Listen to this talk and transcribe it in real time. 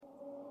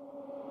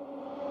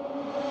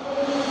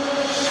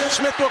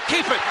Smith will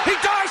keep it. He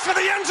dives for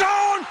the end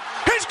zone.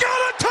 He's got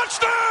a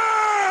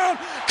touchdown!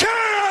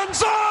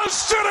 Kansas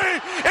City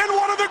in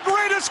one of the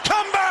greatest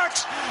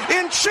comebacks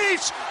in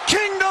Chiefs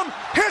Kingdom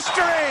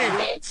history.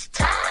 It's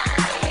time.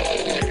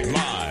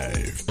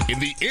 Live in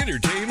the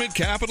entertainment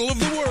capital of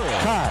the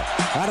world. Carr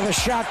out of the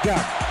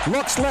shotgun.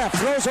 Looks left.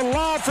 Throws a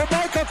lob for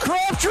Michael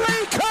Crabtree.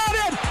 He caught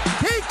it!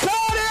 He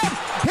caught it!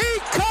 He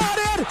caught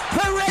it!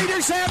 The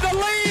Raiders have the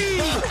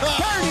lead!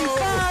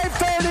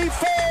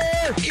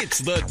 35-34! It's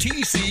the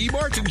T.C.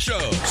 Martin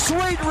Show.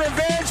 Sweet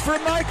revenge for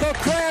Michael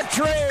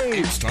Crabtree!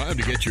 It's time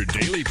to get your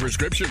daily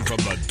prescription from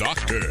the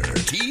doctor,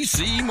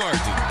 T.C. Martin.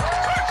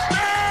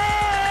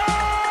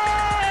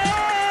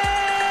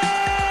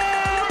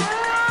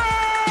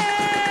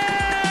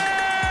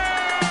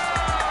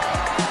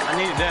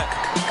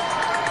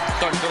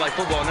 Starting to feel like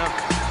football now.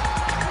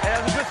 Hey,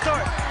 that was a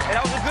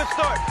good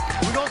start.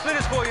 We're going to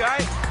finish for you, all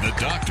right? The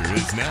doctor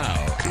is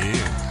now in.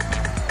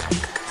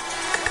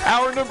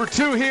 Hour number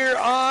 2 here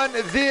on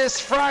this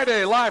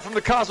Friday, live from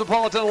the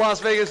Cosmopolitan of Las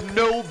Vegas.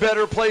 No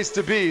better place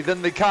to be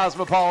than the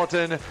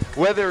Cosmopolitan.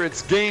 Whether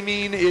it's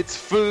gaming, it's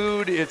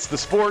food, it's the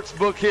sports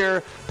book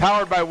here,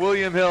 powered by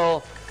William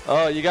Hill.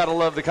 Oh, you got to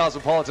love the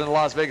Cosmopolitan of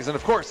Las Vegas. And,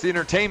 of course, the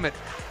entertainment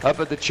up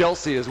at the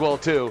Chelsea as well,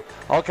 too.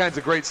 All kinds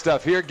of great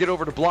stuff here. Get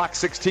over to Block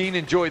 16.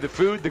 Enjoy the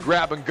food, the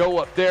grab and go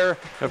up there.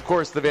 And, of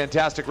course, the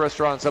fantastic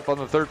restaurants up on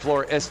the 3rd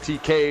floor,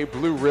 STK,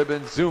 Blue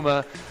Ribbon,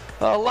 Zuma.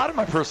 A lot of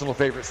my personal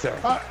favorites there.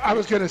 I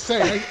was going to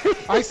say,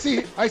 I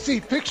see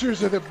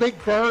pictures of the big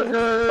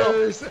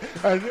burgers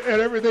and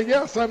everything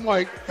else. I'm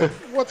like,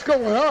 what's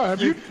going on?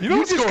 You know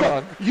what's going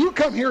on. You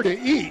come here to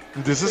eat.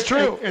 This is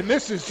true. And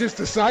this is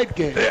just a side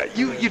game. Yeah,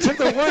 you took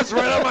the words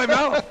right out of my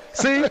mouth.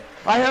 See,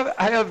 I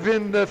have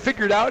been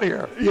figured out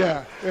here.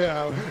 Yeah.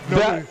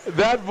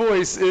 That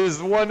voice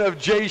is one of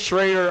Jay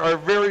Schroeder, our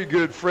very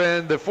good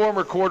friend, the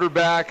former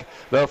quarterback,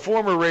 the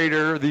former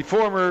Raider, the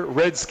former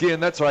Redskin.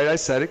 That's right, I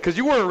said it, because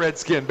you were a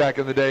Redskin back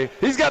in the day.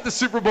 He's got the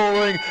Super Bowl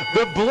ring.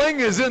 The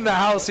bling is in the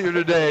house here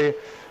today.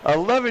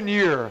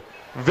 11-year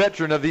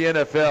veteran of the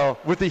NFL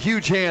with the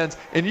huge hands,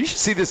 and you should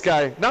see this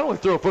guy not only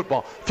throw a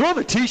football, throw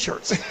the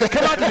T-shirts.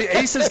 Come out to the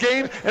Aces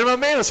game, and my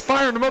man is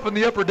firing them up in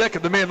the upper deck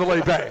of the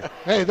Mandalay Bay.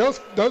 Hey, those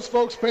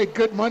folks paid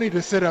good money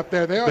to sit up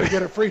there. They ought to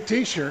get a free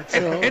T-shirt.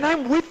 So. And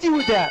I'm with you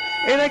with that.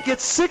 And I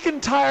get sick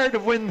and tired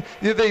of when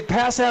they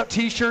pass out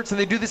T-shirts and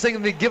they do this thing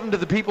and they give them to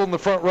the people in the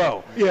front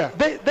row. Yeah,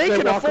 they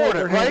can afford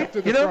it, right?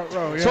 Front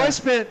row, yeah. So I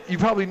spent. You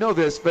probably know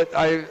this, but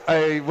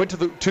I went to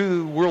the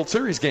 2 World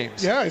Series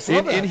games. Yeah, I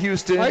saw that in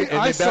Houston.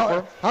 I saw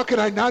it. How could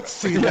I not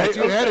see that?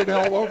 You had it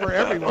all over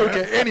everywhere.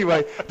 Okay,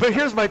 anyway, but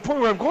here's my point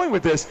where I'm going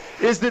with this,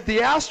 is that the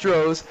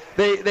Astros,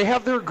 they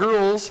have their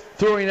girls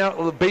throwing out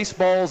the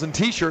baseballs and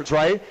T-shirts,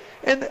 right?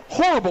 And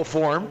horrible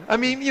form. I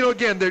mean,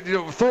 again, they're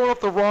throwing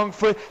up the wrong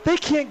foot. They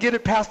can't get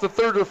it past the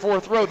 3rd or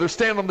 4th row. They're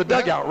standing on the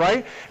dugout,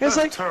 right? And it's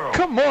like, terrible.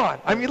 Come on.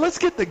 I mean, let's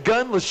get the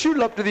gun. Let's shoot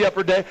it up to the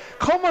upper deck.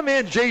 Call my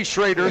man Jay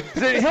Schroeder.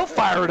 He'll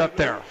fire it up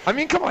there. I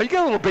mean, come on. You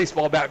got a little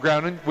baseball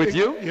background with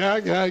you. Yeah,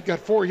 I got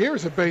 4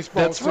 years of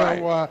baseball. That's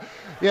right.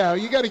 Yeah,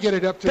 you got to get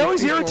it up to. That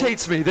always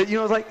irritates me. That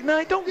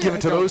don't give it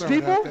to those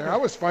people. I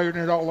was firing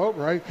it all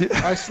over.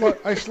 I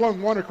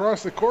slung one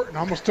across the court and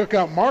almost took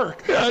out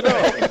Mark. Yeah, I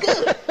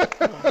know.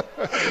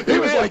 He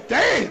was like,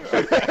 "Dang!"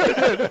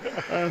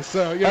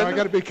 So I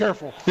got to be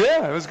careful.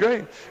 Yeah, it was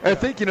great. I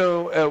think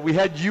we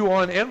had you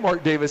on and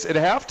Mark Davis at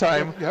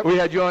halftime. Yep. We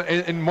had you on,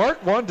 and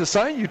Mark wanted to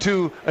sign you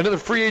to another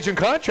free agent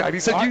contract. He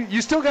said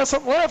you still got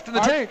something left in the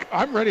tank.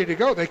 I'm ready to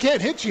go. They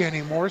can't hit you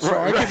anymore, so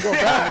I can go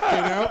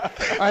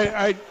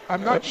back.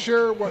 I'm not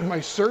sure what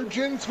my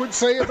surgeons would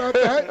say about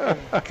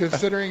that,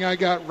 considering I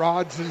got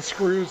rods and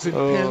screws and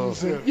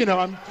pins,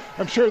 and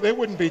I'm sure they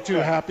wouldn't be too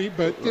happy.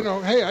 But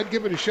hey, I'd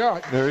give it a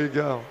shot. There you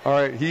go. All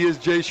right, he is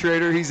Jay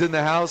Schroeder. He's in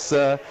the house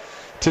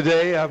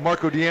today.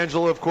 Marco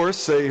D'Angelo, of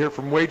course, here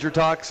from Wager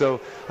Talk. So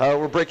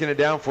we're breaking it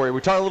down for you.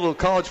 We talked a little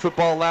college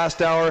football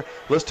last hour.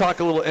 Let's talk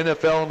a little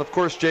NFL. And, of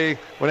course, Jay,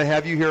 when I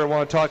have you here, I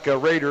want to talk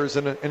Raiders.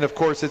 And of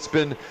course, it's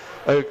been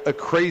a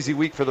crazy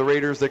week for the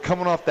Raiders. They're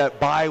coming off that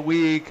bye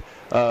week,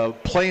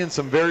 playing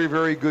some very,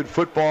 very good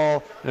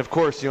football. And, of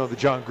course, the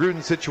John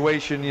Gruden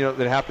situation,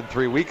 that happened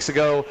 3 weeks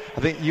ago.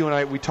 I think you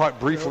and we talked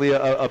briefly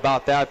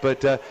about that.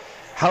 But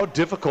how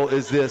difficult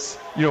is this,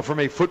 from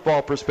a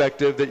football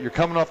perspective, that you're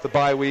coming off the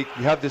bye week,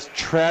 you have this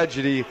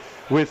tragedy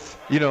with,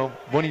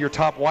 one of your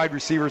top wide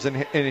receivers in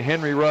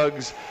Henry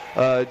Ruggs,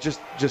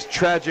 just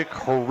tragic,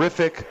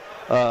 horrific,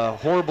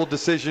 horrible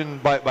decision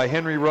by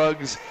Henry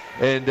Ruggs,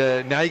 and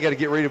now you got to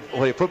get ready to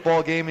play a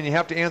football game, and you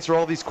have to answer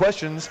all these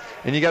questions,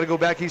 and you got to go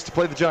back east to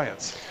play the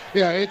Giants.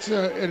 Yeah, it's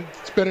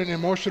been an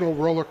emotional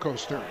roller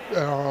coaster.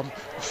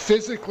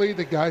 Physically,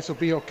 the guys will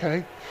be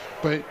okay,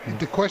 but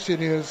the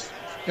question is,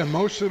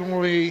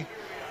 emotionally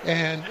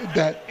and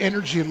that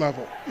energy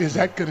level, is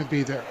that going to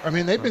be there? I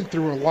mean, they've been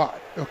through a lot.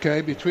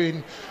 okay,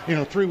 between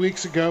 3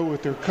 weeks ago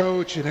with their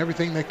coach and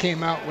everything that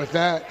came out with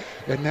that,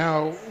 and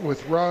now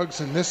with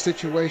Ruggs and this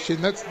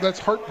situation, that's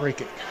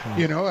heartbreaking.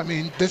 I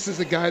mean, this is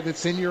a guy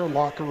that's in your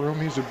locker room.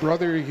 He's a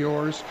brother of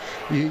yours.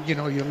 You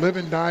live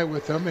and die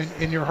with him,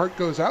 and your heart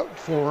goes out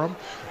for him.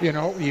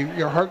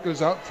 Your heart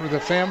goes out for the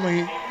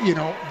family,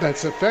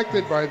 that's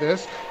affected by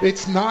this.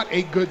 It's not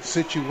a good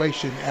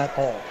situation at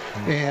all.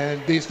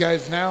 And these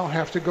guys now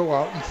have to go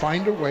out and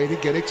find a way to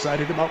get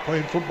excited about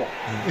playing football.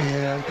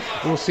 And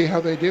we'll see how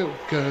they do,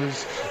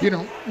 because,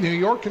 New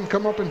York can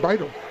come up and bite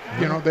them.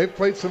 They've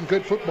played some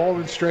good football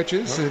in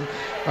stretches, and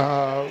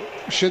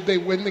should they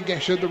win the game?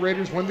 Should the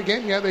Raiders win the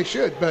game? Yeah, they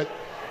should. But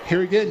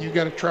here again, you've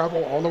got to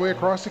travel all the way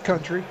across the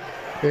country,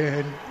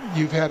 and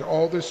you've had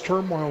all this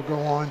turmoil go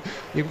on.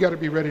 You've got to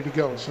be ready to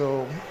go.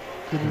 So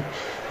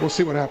we'll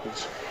see what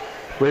happens.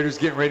 Raiders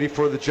getting ready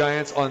for the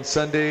Giants on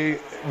Sunday.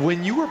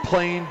 When you were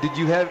playing, did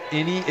you have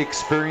any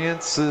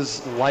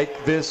experiences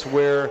like this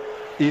where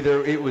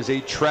either it was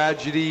a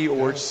tragedy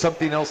or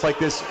something else like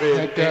this?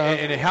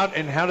 And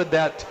how did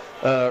that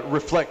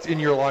reflect in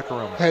your locker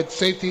room? Had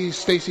safety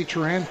Stacy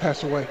Turan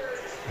pass away.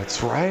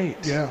 That's right.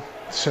 Yeah.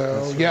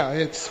 So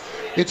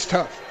it's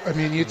tough. I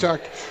mean, you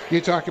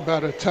talk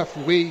about a tough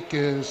week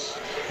is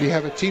you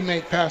have a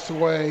teammate pass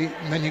away,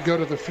 and then you go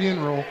to the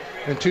funeral,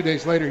 and 2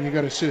 days later you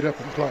got to suit up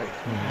and play.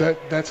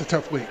 That's a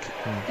tough week.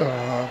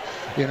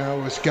 It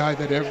was a guy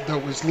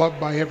that was loved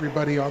by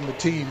everybody on the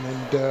team,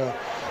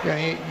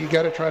 and you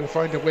got to try to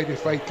find a way to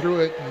fight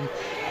through it.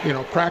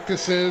 And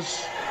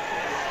practices,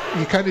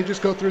 you kind of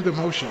just go through the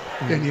motion,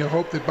 and you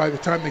hope that by the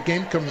time the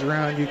game comes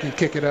around, you can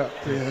kick it up.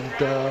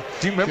 And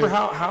do you remember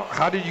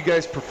how did you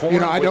guys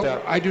perform?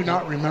 I do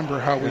not remember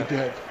how we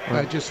did.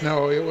 I just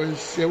know it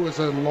was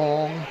a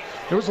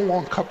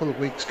long couple of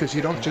weeks, because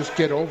you don't just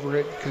get over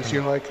it, because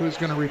you're like, who's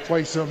going to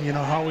replace him?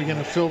 How are we going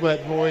to fill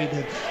that void?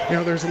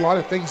 And there's a lot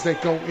of things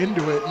that go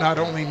into it. Not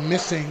only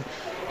missing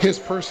his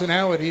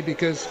personality,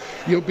 because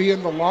you'll be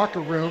in the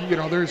locker room.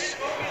 There's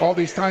all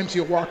these times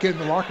you'll walk in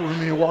the locker room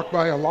and you walk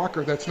by a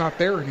locker that's not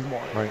there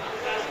anymore. Right.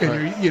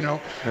 And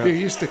you're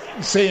used to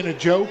saying a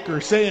joke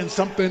or saying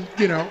something,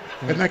 and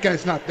that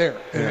guy's not there.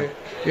 Yeah.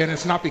 And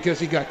it's not because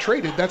he got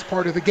traded. That's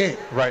part of the game.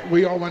 Right.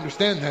 We all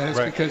understand that. It's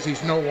because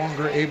he's no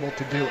longer able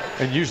to do it.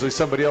 And usually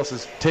somebody else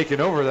is taking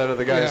over that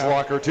other guy's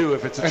locker too,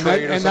 if it's a trade or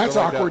something. And that's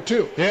like awkward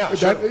too. Yeah.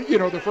 Sure.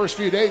 The first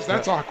few days,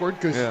 that's awkward,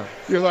 because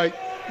you're like,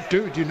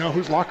 dude, you know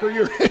whose locker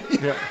you're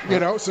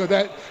in? So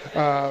that,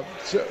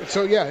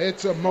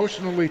 it's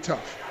emotionally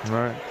tough. All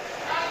right.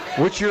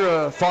 What's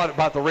your thought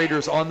about the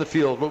Raiders on the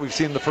field, what we've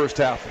seen in the first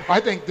half? I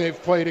think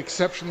they've played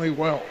exceptionally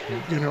well.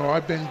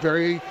 I've been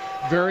very,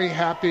 very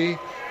happy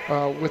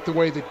with the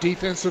way the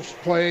defense has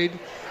played.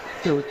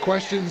 There were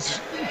questions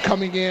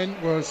coming in,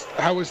 was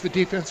how is the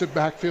defensive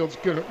backfield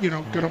going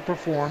to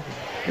perform,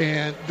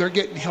 and they're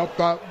getting helped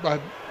out by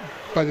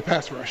the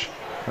pass rush.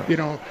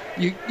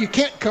 You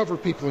can't cover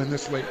people in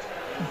this league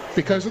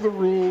because of the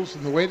rules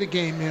and the way the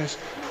game is.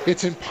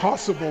 It's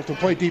impossible to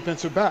play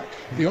defensive back.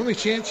 The only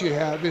chance you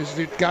have is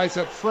the guys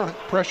up front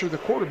pressure the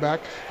quarterback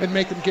and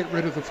make them get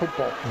rid of the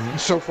football. And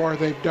so far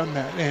they've done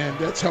that, and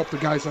that's helped the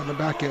guys on the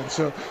back end.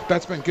 So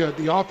that's been good.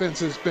 The offense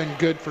has been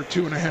good for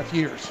 2.5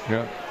 years.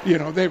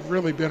 Yeah. They've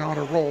really been on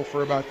a roll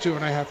for about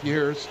 2.5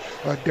 years.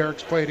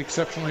 Derek's played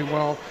exceptionally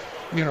well.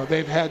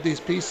 They've had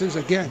these pieces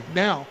again.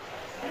 Now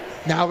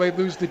they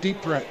lose the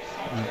deep threat.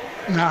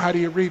 Now how do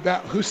you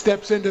rebound? Who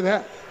steps into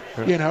that?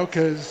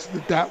 Because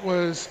that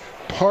was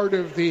part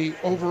of the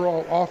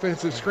overall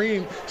offensive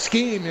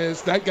scheme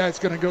is that guy's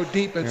going to go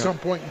deep at some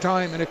point in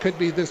time, and it could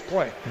be this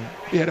play,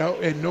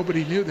 and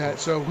nobody knew that.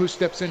 So who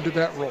steps into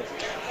that role?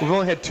 We've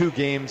only had 2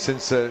 games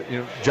since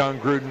John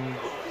Gruden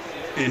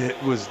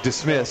was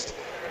dismissed.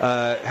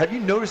 Have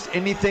you noticed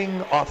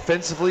anything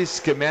offensively,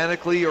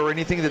 schematically, or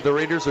anything that the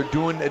Raiders are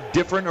doing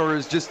different, or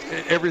is just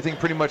everything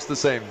pretty much the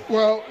same?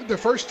 Well, the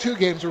first 2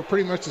 games were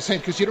pretty much the same,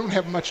 because you don't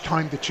have much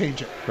time to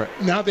change it. Right.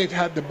 Now they've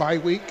had the bye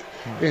week,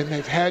 and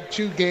they've had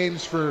 2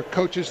 games for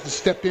coaches to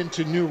step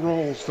into new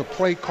roles, the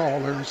play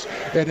callers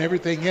and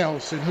everything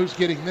else, and who's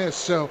getting this.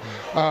 So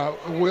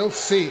we'll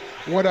see.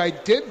 What I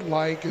did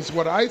like is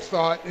what I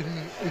thought, and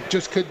it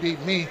just could be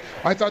me,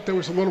 I thought there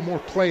was a little more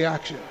play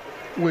action,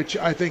 which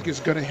I think is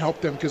going to help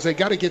them, because they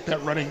got to get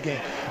that running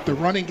game. The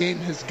running game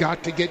has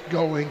got to get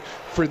going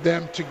for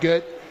them to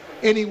get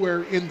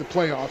anywhere in the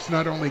playoffs.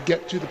 Not only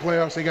get to the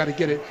playoffs, they got to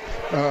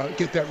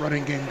get that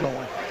running game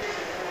going.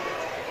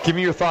 Give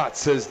me your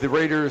thoughts as the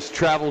Raiders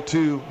travel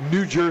to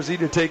New Jersey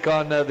to take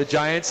on the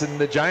Giants, and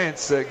the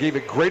Giants gave a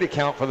great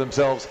account for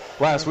themselves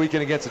last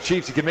weekend against the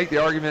Chiefs. You can make the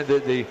argument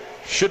that they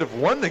should have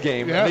won the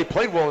game, and they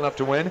played well enough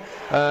to win.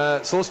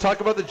 So let's talk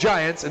about the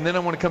Giants, and then I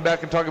want to come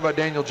back and talk about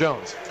Daniel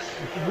Jones.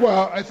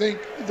 Well, I think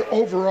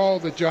overall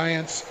the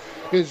Giants,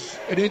 is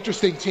an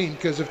interesting team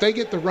because if they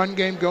get the run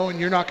game going,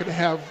 you're not going to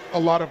have a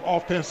lot of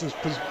offensive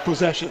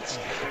possessions.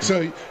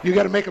 So you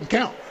got to make them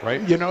count.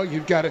 Right. You know,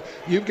 you've got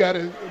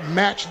to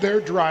match their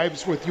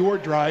drives with your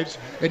drives,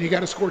 and you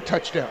got to score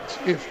touchdowns.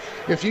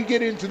 If you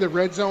get into the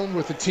red zone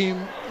with a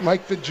team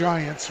like the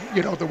Giants,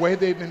 you know, the way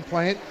they've been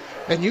playing,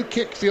 and you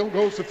kick field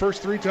goals the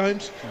first 3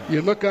 times,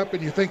 you look up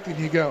and you think, and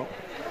you go,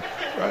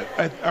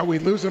 are we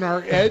losing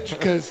our edge?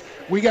 Because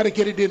we got to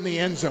get it in the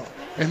end zone.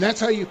 And that's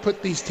how you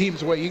put these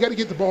teams away. You got to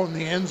get the ball in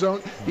the end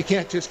zone. You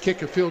can't just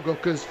kick a field goal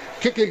because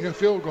kicking a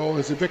field goal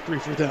is a victory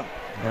for them.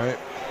 All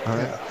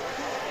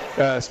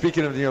right.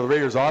 Speaking of the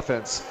Raiders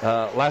offense,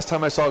 last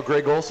time I saw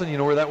Greg Olson, you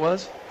know where that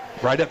was?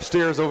 Right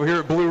upstairs over here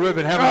at Blue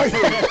Ribbon having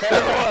food. There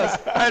it was.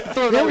 I had to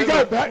throw that. Here we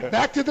go.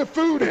 Back to the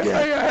food again.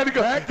 I had to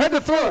go. Had to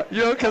throw it,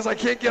 because I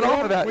can't get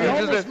off of that. We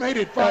almost made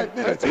it 5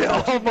 minutes.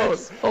 Yeah,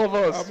 almost.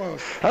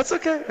 That's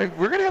okay. Hey,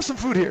 we're going to have some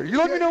food here. You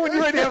let me know when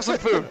you're ready to have some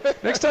food.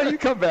 Next time you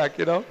come back,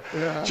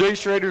 Yeah. Jay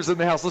Schroeder's in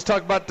the house. Let's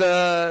talk about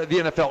the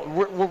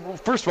NFL.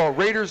 First of all,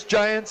 Raiders,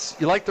 Giants.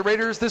 You like the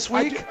Raiders this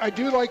week? I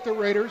do like the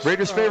Raiders.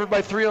 Raiders favored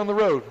by 3 on the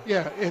road.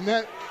 Yeah,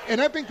 and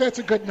I think that's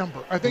a good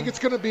number. I think it's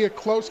going to be a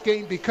close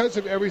game because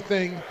of everything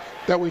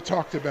that we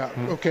talked about.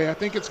 Okay, I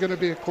think it's going to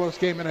be a close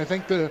game, and I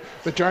think the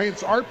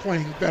Giants are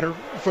playing better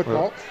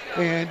football,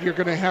 and you're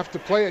going to have to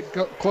play it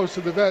close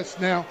to the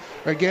vest. Now,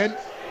 again,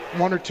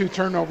 1 or 2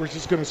 turnovers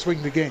is going to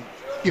swing the game.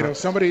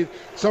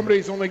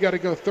 Somebody's only got to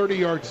go 30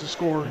 yards to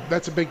score.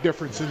 That's a big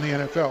difference in the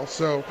NFL.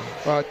 So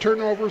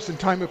turnovers and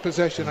time of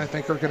possession, I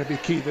think, are going to be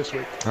key this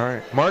week. All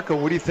right. Marco,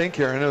 what do you think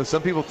here? I know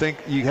some people think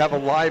you have a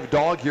live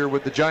dog here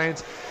with the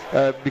Giants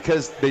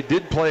because they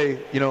did play,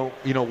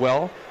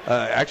 well.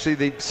 Actually,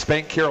 they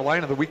spanked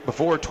Carolina the week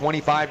before,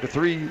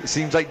 25-3. It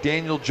seems like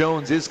Daniel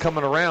Jones is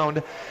coming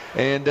around,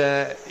 and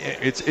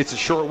it's a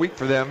short week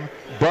for them.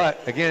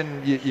 But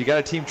again, you got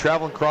a team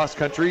traveling cross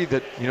country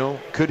that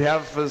could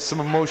have some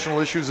emotional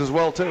issues as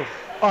well too.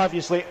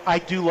 Obviously, I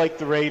do like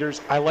the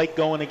Raiders. I like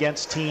going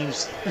against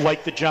teams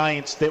like the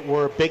Giants that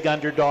were a big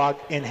underdog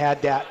and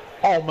had that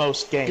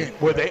almost game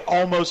where they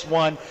almost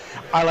won.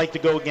 I like to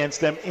go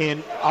against them,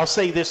 and I'll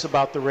say this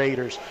about the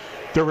Raiders.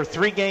 There were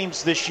 3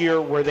 games this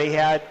year where they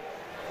had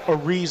a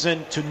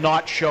reason to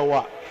not show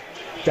up.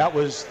 That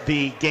was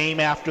the game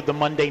after the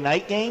Monday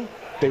night game.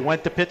 They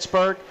went to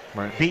Pittsburgh,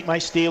 beat my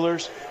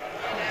Steelers.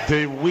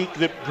 The week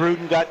that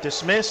Gruden got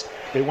dismissed,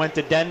 they went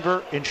to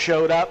Denver and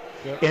showed up.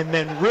 Yep. And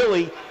then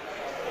really,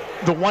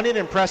 the one that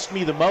impressed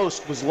me the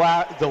most was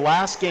the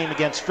last game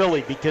against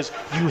Philly because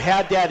you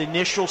had that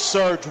initial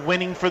surge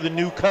winning for the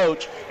new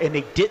coach, and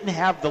they didn't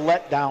have the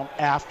letdown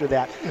after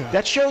that. Yeah.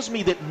 That shows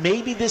me that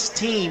maybe this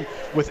team,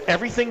 with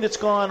everything that's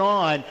gone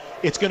on,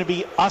 it's going to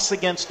be us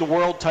against the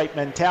world type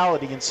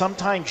mentality, and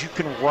sometimes you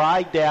can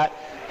ride that.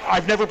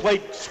 I've never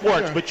played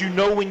sports, but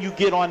when you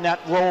get on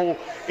that roll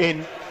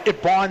and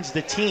it bonds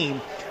the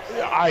team,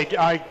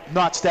 I'm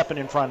not stepping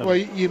in front of Well,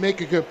 them. you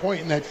make a good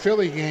point in that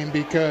Philly game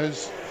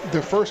because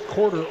the first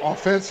quarter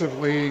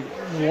offensively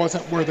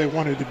wasn't where they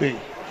wanted to be,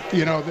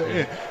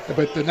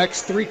 but the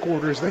next 3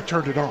 quarters they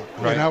turned it on.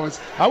 Right. And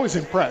I was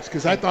impressed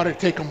because I thought it'd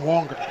take them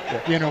longer,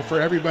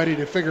 for everybody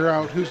to figure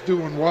out who's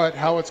doing what,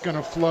 how it's going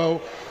to flow.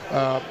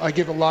 I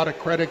give a lot of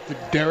credit to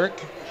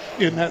Derek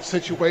in that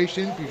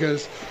situation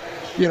because,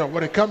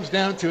 when it comes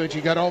down to it,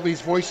 you got all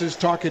these voices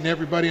talking to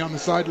everybody on the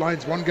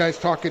sidelines. One guy's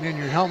talking in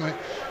your helmet,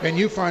 and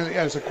you finally,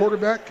 as a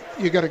quarterback,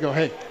 you got to go,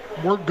 hey,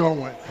 we're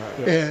going.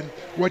 Right. And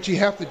what you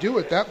have to do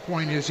at that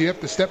point is you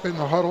have to step in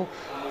the huddle,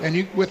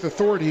 and with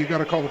authority, you got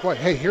to call the play.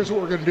 Hey, here's what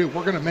we're going to do.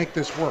 We're going to make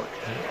this work.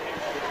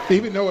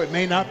 Even though it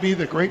may not be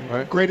the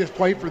greatest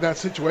play for that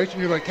situation,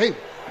 you're like, hey,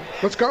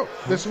 let's go.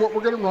 This is what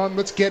we're going to run.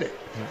 Let's get it.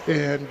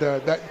 And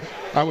that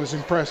I was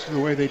impressed with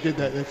the way they did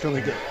that in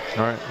Philly game.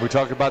 All right. We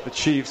talked about the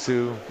Chiefs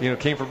who,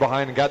 came from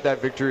behind and got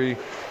that victory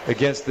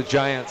against the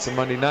Giants on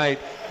Monday night.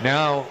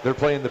 Now they're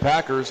playing the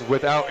Packers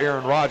without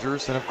Aaron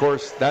Rodgers. And, of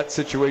course, that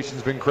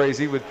situation's been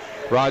crazy with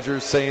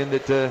Rodgers saying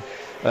that,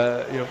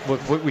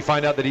 we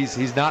find out that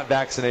he's not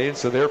vaccinated,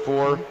 so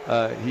therefore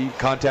he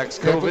contacts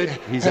COVID.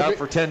 He's out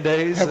for 10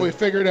 days. Have we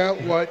figured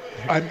out what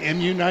I'm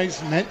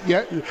immunized meant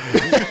yet?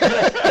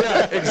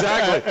 Yeah,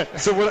 exactly.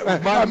 So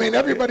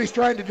everybody's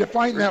trying to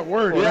define that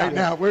word right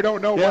now. We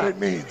don't know what it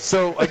means.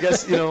 So I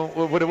guess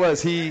what it was.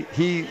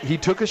 He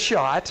took a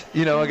shot.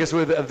 I guess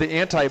of the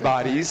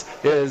antibodies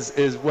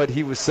is what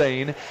he was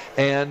saying.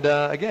 And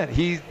again,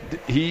 he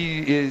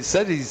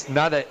said he's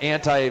not an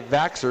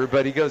anti-vaxxer,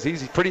 but he goes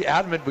he's pretty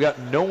adamant. We got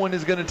no one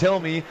is going to tell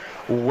me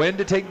when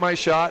to take my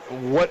shot,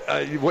 what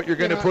you're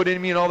going to put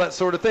in me, and all that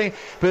sort of thing.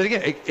 But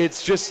again,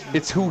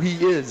 it's who he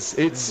is.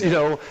 It's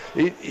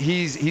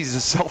he's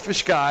a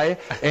selfish guy,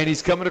 and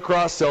he's coming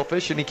across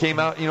selfish. And he came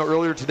out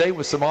earlier today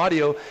with some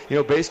audio,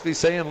 basically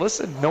saying,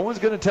 listen, no one's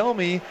going to tell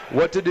me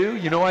what to do.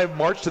 I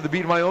march to the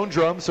beat of my own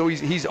drum. So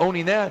he's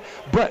owning that.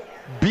 But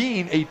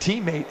being a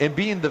teammate and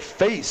being the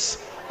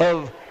face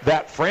of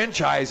that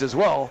franchise as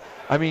well.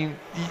 I mean,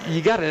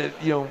 you got to,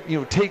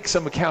 take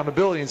some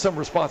accountability and some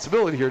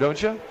responsibility here,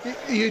 don't you?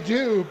 You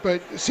do,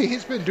 but see,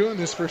 he's been doing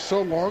this for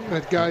so long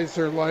that guys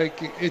are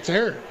like, it's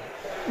Aaron.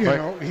 You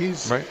know,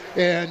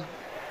 and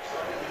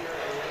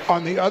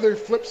on the other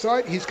flip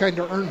side, he's kind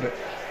of earned it.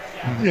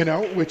 You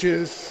know, which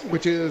is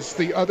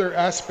the other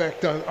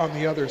aspect on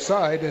the other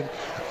side, and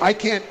I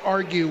can't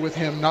argue with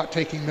him not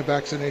taking the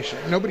vaccination.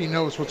 Nobody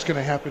knows what's going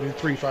to happen in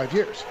 3-5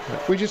 years.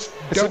 We just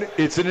don't.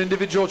 It's an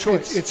individual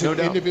choice. It's an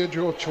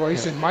individual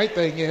choice, and my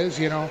thing is,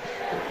 you know,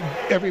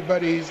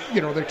 everybody's, you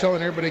know, they're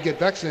telling everybody to get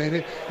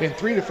vaccinated. In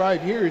 3 to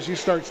 5 years, you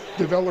start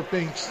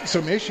developing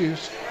some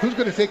issues. Who's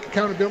going to take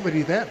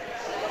accountability then,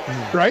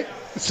 right?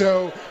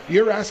 So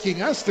you're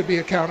asking us to be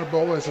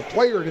accountable as a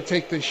player to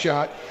take this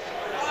shot.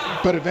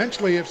 But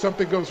eventually, if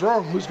something goes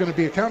wrong, who's going to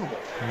be accountable?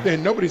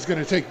 And nobody's going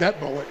to take that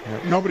bullet.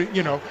 Nobody,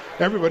 you know,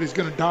 everybody's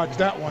going to dodge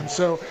that one.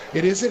 So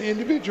it is an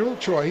individual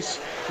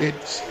choice.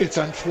 It's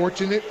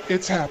unfortunate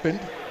it's happened.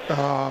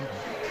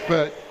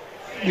 But,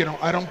 you know,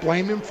 I don't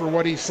blame him for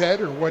what he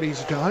said or what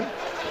he's done.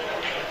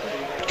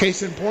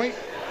 Case in point,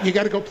 you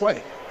got to go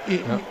play.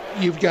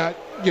 You've got,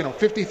 you know,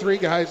 53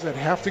 guys that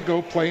have to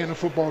go play in a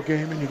football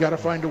game, and you got to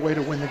find a way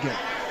to win the game.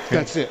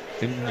 That's it.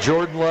 And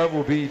Jordan Love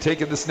will be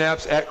taking the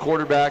snaps at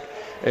quarterback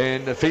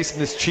and facing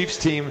this Chiefs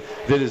team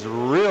that has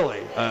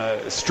really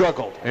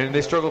struggled. And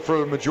they struggled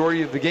for a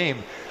majority of the game.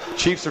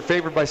 Chiefs are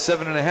favored by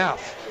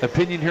 7.5.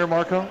 Opinion here,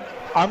 Marco?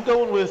 I'm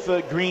going with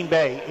Green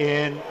Bay,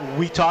 and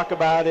we talk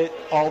about it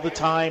all the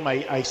time.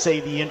 I say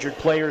the injured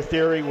player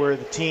theory, where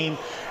the team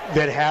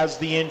that has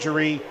the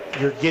injury,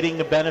 you're getting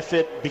the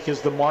benefit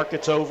because the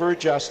market's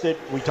over-adjusted.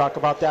 We talk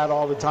about that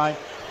all the time.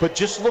 But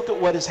just look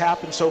at what has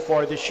happened so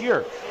far this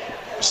year.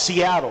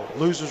 Seattle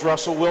loses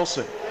Russell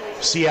Wilson.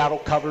 Seattle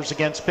covers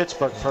against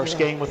Pittsburgh. First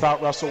game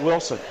without Russell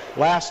Wilson.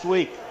 Last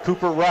week,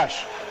 Cooper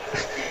Rush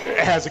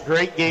has a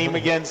great game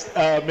against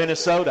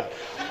Minnesota.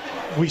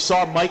 We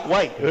saw Mike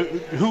White.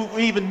 Who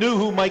even knew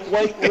who Mike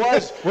White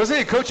was? Wasn't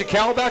he a coach at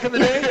Cal back in the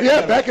day?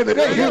 Yeah, back in the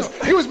day.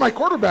 He was my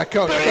quarterback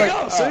coach.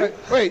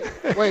 Wait.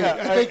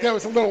 I think that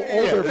was a little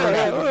older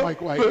version of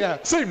Mike White. Yeah.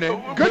 Same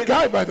name. Good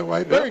guy, by the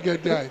way. Very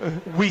good guy.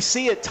 We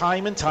see it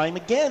time and time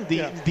again.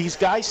 These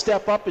guys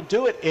step up and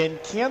do it. In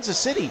Kansas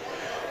City,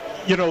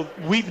 you know,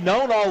 we've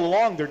known all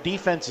along their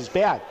defense is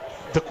bad.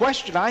 The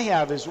question I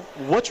have is,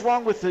 what's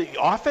wrong with the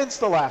offense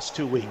the last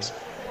 2 weeks?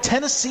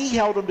 Tennessee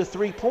held them to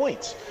 3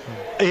 points,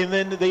 and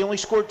then they only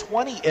scored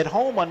 20 at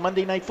home on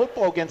Monday Night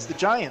Football against the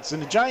Giants.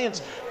 And the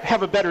Giants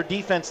have a better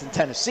defense than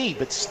Tennessee,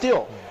 but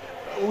still,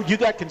 you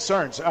got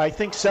concerns. I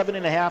think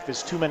 7.5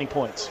 is too many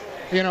points.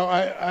 You know,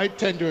 I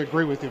tend to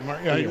agree with you, Mark.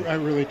 I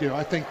really do.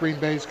 I think Green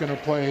Bay is going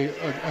to play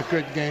a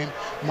good game.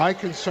 My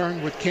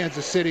concern with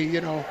Kansas City,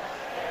 you know,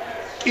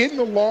 in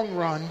the long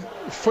run,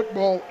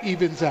 football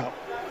evens out.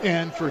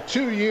 And for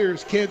 2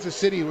 years, Kansas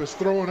City was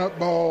throwing up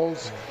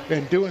balls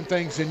and doing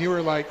things, and you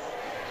were like,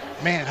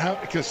 man, how?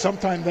 Because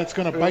sometimes that's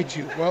going to bite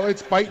you. Well,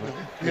 it's biting them.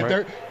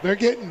 Right. They're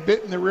getting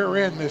bit in the rear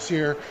end this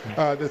year.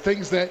 The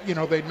things that, you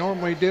know, they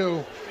normally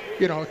do,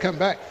 you know, come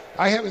back.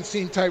 I haven't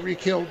seen Tyreek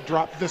Hill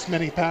drop this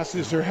many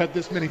passes or had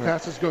this many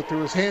passes go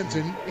through his hands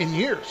in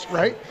years,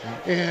 right?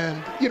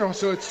 And, you know,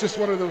 so it's just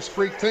one of those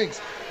freak things.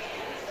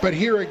 But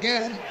here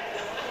again,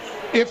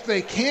 if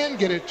they can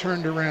get it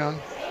turned around,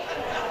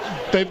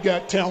 they've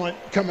got talent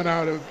coming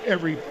out of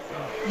every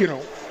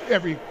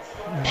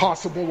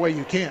possible way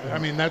you can. I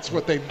mean, that's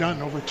what they've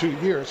done over 2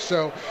 years.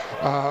 So,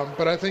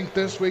 but I think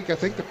this week, I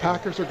think the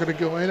Packers are going to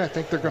go in. I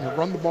think they're going to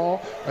run the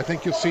ball. I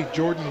think you'll see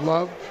Jordan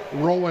Love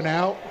rolling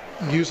out,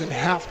 using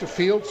half the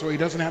field so he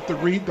doesn't have to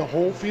read the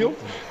whole field.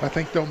 I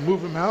think they'll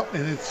move him out,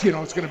 and it's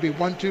going to be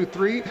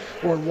 1-2-3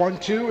 or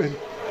 1-2, and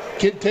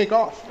kid take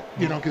off.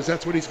 You know, because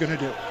that's what he's going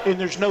to do. And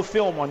there's no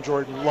film on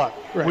Jordan Love.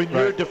 Right. When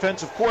you're a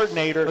defensive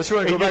coordinator. Let's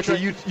really go back to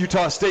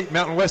Utah State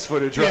Mountain West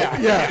footage,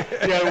 right? Yeah.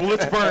 Well,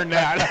 let's burn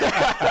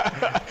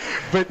that.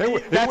 But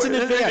that's an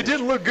advantage. It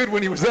didn't look good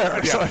when he was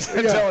there. So I'm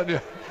telling you.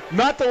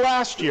 Not the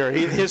last year.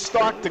 His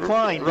stock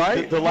declined,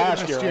 right? The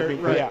last year.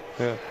 Right.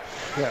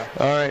 Yeah.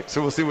 All right,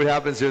 so we'll see what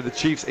happens here. The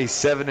Chiefs, a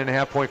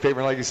 7.5-point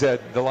favorite. Like you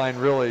said, the line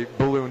really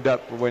ballooned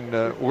up when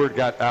word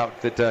got out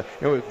that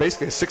it was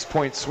basically a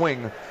 6-point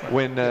swing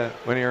when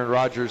Aaron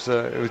Rodgers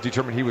it was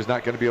determined he was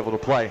not going to be able to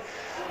play.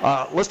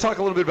 Let's talk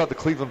a little bit about the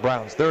Cleveland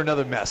Browns. They're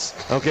another mess.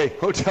 Okay,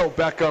 Odell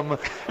Beckham.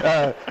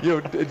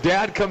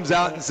 Dad comes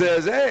out and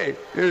says, "Hey,"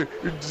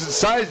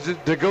 decides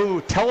to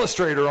go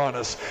telestrator on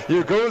us.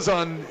 Goes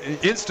on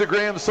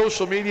Instagram,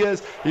 social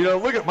medias.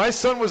 Look at my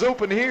son was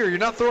open here. You're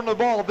not throwing the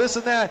ball. This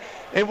and that.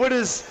 And what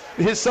does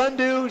his son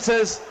do? He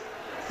says,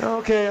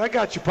 "Okay, I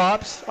got you,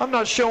 pops. I'm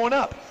not showing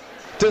up."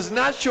 Does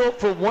not show up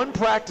for one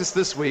practice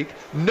this week.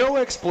 No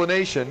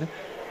explanation.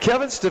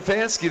 Kevin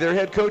Stefanski, their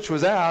head coach,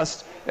 was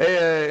asked,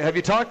 "Hey, have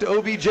you talked to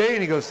OBJ?"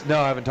 And he goes,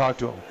 "No, I haven't talked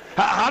to him."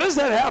 How does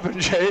that happen,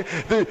 Jay?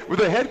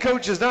 The head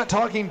coach is not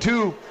talking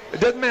to, it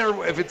doesn't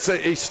matter if it's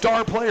a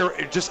star player,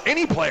 just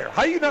any player.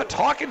 How are you not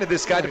talking to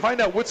this guy to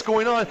find out what's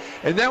going on?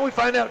 And now we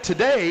find out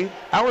today,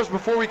 hours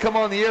before we come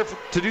on the air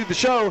to do the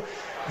show,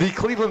 the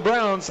Cleveland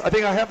Browns, I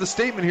think I have the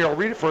statement here, I'll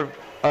read it for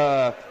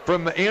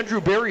From Andrew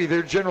Berry,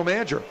 their general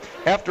manager.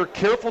 After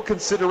careful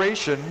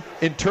consideration,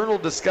 internal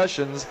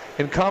discussions,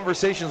 and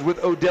conversations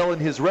with Odell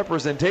and his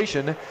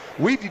representation,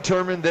 we've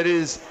determined that it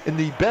is in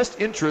the best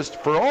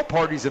interest for all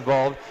parties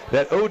involved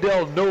that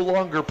Odell no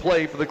longer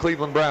play for the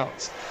Cleveland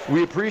Browns.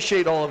 We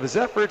appreciate all of his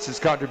efforts, his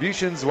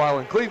contributions while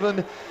in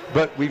Cleveland,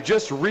 but we've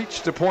just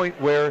reached a point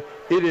where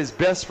it is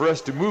best for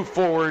us to move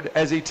forward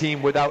as a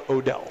team without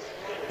Odell.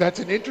 That's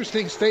an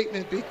interesting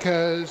statement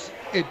because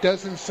it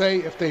doesn't say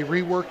if they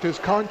reworked his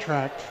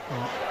contract,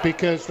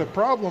 because the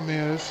problem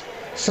is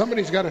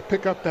somebody's got to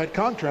pick up that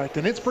contract,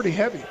 and it's pretty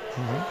heavy.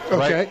 Mm-hmm.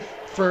 Okay,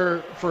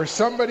 right. For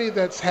somebody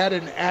that's had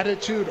an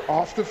attitude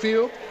off the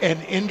field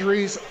and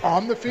injuries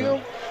on the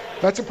field,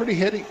 that's a pretty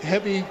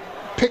heavy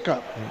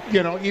pickup.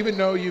 You know, even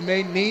though you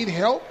may need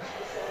help,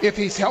 if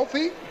he's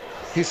healthy,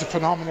 he's a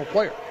phenomenal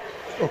player.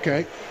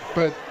 Okay,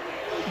 but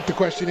the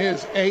question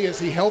is, A, is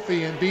he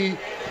healthy, and B,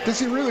 does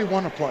he really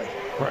want to play?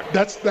 Right.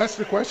 That's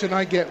the question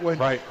I get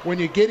when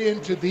you get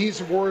into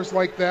these wars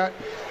like that.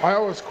 I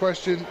always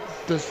question: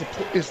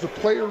 is the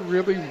player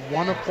really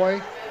want to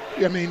play?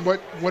 I mean,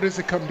 what does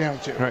it come down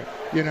to? Right.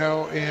 You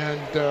know, and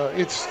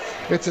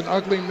it's an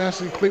ugly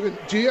mess in Cleveland.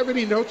 Do you have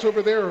any notes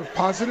over there of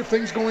positive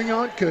things going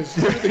on? Because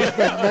everything's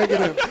been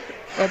negative.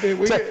 I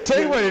mean,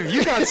 tell you what, if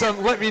you got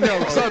something, let me know,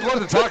 because I'd love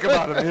to talk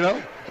about them. You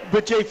know.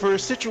 But Jay, for a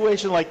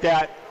situation like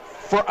that,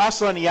 for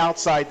us on the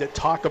outside that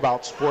talk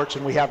about sports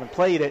and we haven't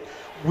played it,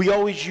 we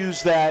always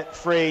use that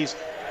phrase,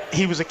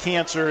 he was a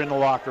cancer in the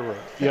locker room.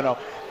 You know,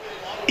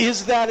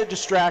 is that a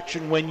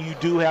distraction when you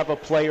do have a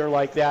player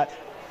like that?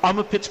 I'm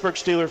a Pittsburgh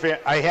Steelers fan.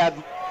 I had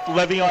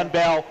Le'Veon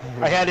Bell.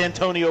 I had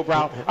Antonio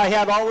Brown. I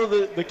had all of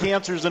the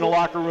cancers in a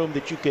locker room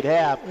that you could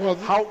have. Well,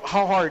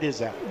 how hard is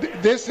that?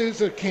 This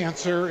is a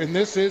cancer, and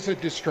this is a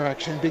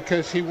distraction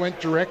because he went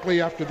directly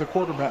after the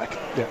quarterback.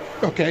 Yeah.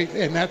 Okay,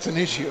 and that's an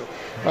issue.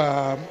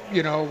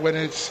 You know, when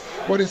it's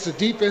a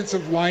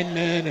defensive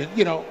lineman, and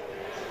you know,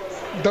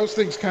 those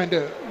things kind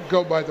of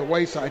go by the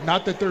wayside.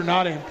 Not that they're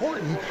not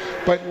important,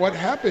 but what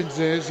happens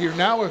is you're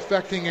now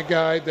affecting a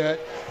guy that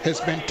has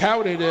been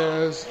touted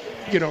as,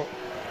 you know,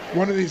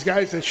 one of these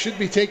guys that should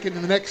be taking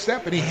the next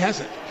step, and he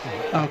hasn't.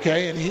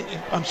 Okay, and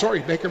I'm sorry,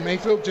 Baker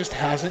Mayfield just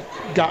hasn't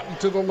gotten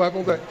to the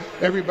level that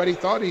everybody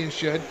thought he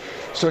should.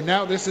 So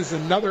now this is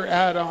another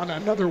add-on,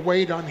 another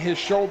weight on his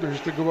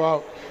shoulders to go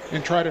out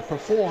and try to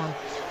perform.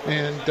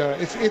 And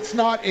it's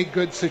not a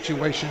good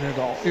situation at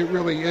all. It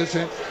really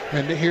isn't.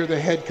 And to hear the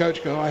head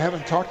coach go, I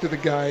haven't talked to the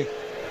guy,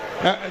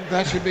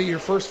 that should be your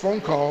first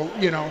phone call,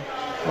 you know,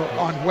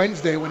 on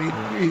Wednesday when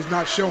he's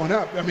not showing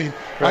up. I mean,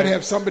 right. I'd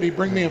have somebody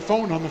bring me a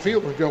phone on the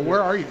field and go,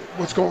 where are you?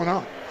 What's going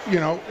on? You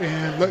know,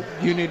 and look,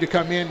 you need to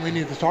come in. We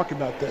need to talk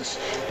about this.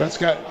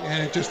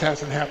 And it just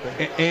hasn't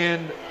happened.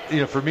 And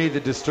you know, for me, the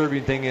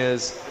disturbing thing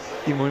is,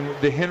 when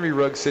the Henry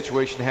Ruggs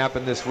situation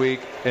happened this week,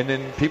 and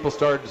then people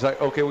started to say,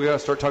 okay, we got to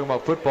start talking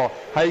about football.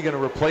 How are you going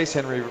to replace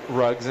Henry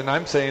Ruggs? And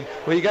I'm saying,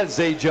 well, you got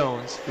Zay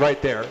Jones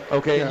right there,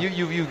 okay? Yeah.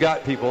 You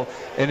got people,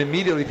 and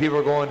immediately people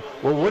are going,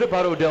 well, what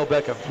about Odell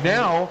Beckham?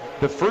 Now,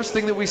 the first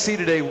thing that we see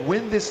today,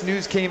 when this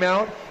news came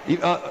out, you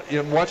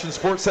know, watching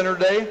SportsCenter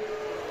today,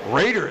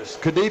 Raiders,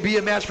 could they be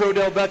a match for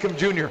Odell Beckham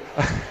Jr.?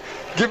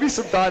 Give me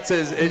some thoughts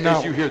as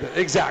you hear that.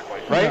 Exactly,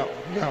 right?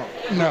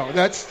 No.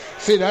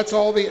 That's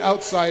all the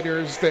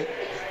outsiders that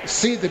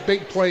see the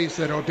big plays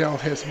that Odell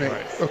has made.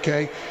 Right.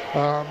 Okay,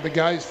 the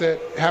guys that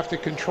have to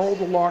control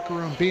the locker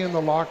room, be in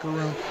the locker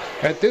room.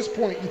 At this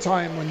point in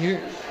time, when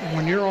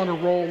you're on a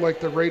roll like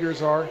the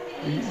Raiders are,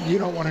 you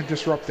don't want to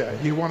disrupt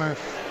that. You want to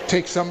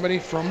take somebody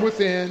from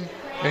within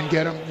and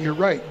get them. You're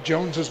right.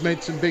 Jones has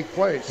made some big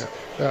plays.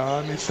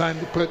 It's time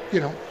to put, you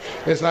know,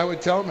 as I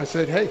would tell him, I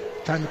said, hey,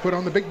 time to put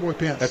on the big boy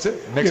pants. That's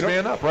it. Next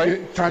man up,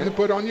 right? Time to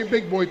put on your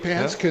big boy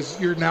pants because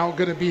you're now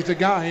going to be the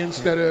guy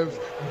instead of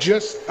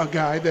just a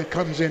guy that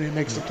comes in and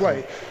makes the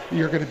play.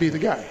 You're going to be the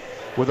guy.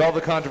 With all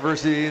the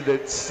controversy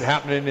that's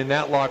happening in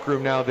that locker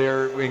room now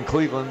there in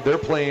Cleveland, they're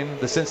playing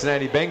the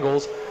Cincinnati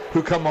Bengals,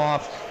 who come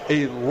off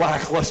a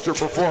lackluster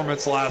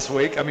performance last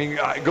week. I mean,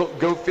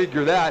 go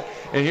figure that.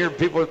 And here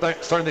people are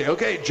starting to think,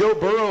 okay, Joe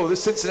Burrow,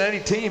 this Cincinnati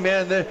team,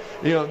 man,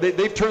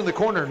 they've turned the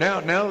corner.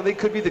 Now they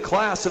could be the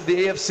class of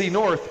the AFC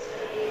North.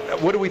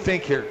 What do we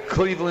think here,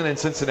 Cleveland and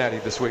Cincinnati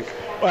this week?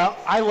 Well,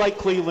 I like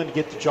Cleveland to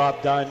get the job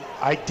done.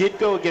 I did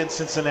go against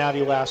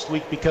Cincinnati last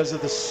week because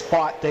of the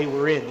spot they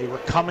were in. They were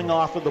coming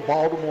off of the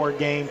Baltimore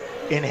game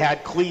and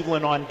had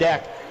Cleveland on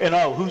deck. And,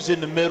 who's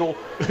in the middle?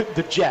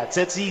 The Jets.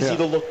 It's easy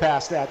to look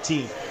past that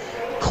team.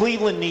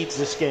 Cleveland needs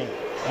this game.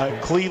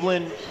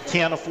 Cleveland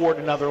can't afford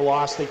another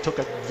loss. They took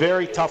a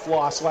very tough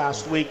loss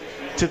last week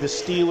to the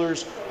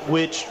Steelers,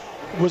 which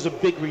was a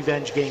big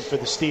revenge game for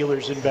the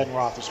Steelers and Ben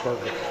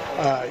Roethlisberger.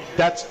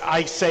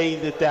 I say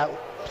that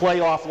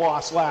playoff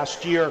loss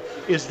last year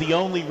is the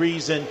only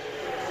reason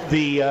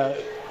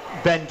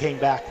Ben came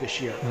back this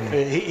year.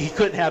 He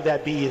couldn't have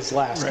that be his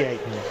last game.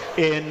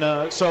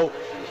 And so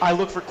I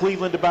look for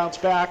Cleveland to bounce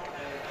back.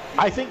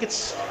 I think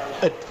it's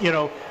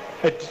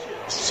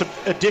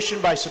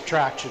addition by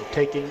subtraction,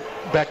 taking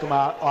Beckham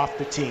off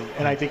the team,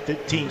 and I think the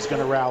team's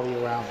going to rally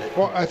around it.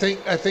 Well, I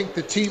think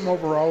the team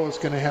overall is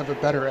going to have a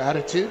better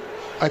attitude.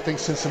 I think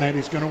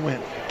Cincinnati's going to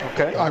win.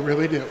 Okay. I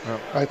really do.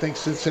 Oh. I think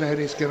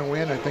Cincinnati's going to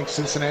win. I think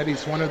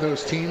Cincinnati's one of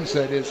those teams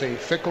that is a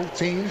fickle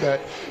team that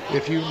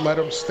if you let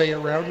them stay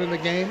around in the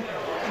game,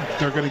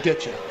 they're going to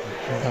get you.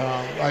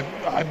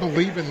 I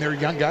believe in their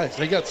young guys.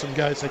 They got some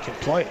guys that can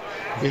play,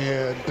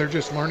 and they're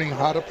just learning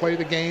how to play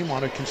the game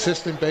on a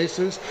consistent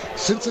basis.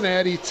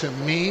 Cincinnati, to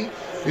me,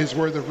 is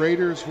where the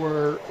Raiders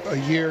were a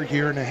year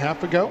and a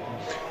half ago,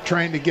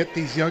 trying to get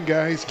these young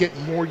guys,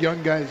 getting more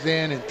young guys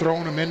in and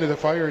throwing them into the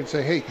fire and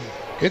say, hey,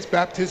 it's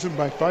baptism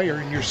by fire,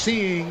 and you're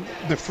seeing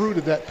the fruit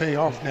of that pay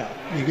off now.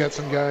 You got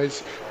some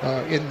guys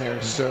in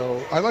there.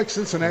 So I like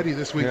Cincinnati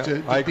this week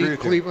to beat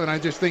Cleveland. I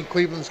just think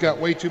Cleveland's got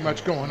way too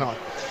much going on.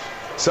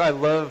 So I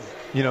love,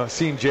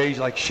 seeing Jay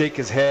shake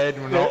his head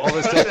and all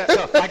this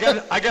stuff.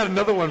 I got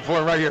another one for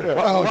him right here.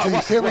 Oh,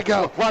 geez, here we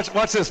go.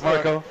 Watch this,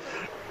 Marco.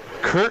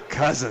 Kirk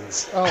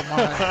Cousins. Oh,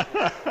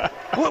 my.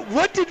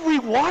 What did we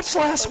watch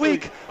last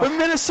week with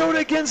Minnesota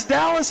against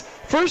Dallas?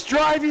 First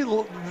drive, he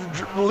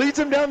leads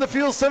them down the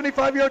field,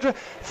 75-yard drive.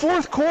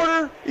 Fourth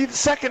quarter,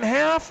 second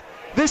half,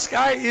 this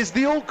guy is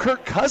the old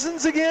Kirk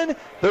Cousins again.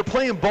 They're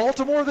playing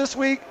Baltimore this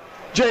week.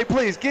 Jay,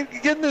 please,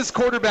 get in this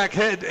quarterback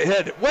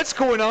head. What's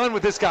going on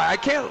with this guy?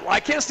 I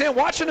can't stand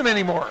watching him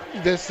anymore.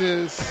 This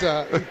is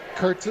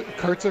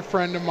Kurt's a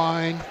friend of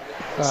mine.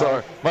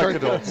 Sorry, my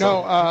condolences.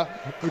 No,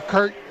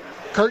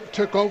 Kurt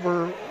took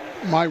over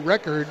my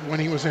record when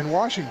he was in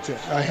Washington.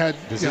 I had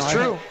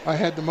I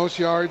had the most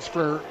yards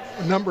for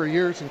a number of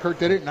years, and Kurt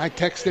did it, and I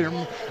texted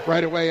him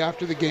right away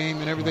after the game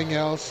and everything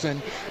else,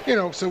 and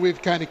so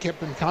we've kind of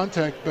kept in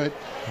contact. But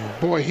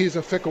boy, he's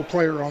a fickle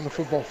player on the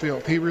football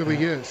field. He really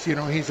is.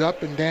 He's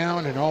up and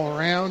down and all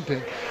around,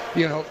 and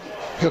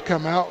he'll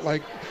come out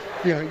like.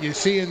 You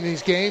see in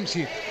these games,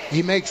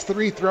 he makes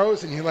 3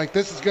 throws, and you're like,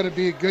 this is going to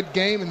be a good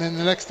game, and then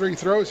the next 3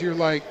 throws, you're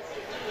like,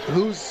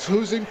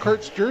 who's in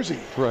Kurt's jersey?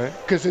 Right.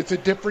 Because it's a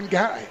different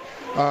guy.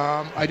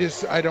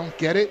 I don't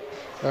get it.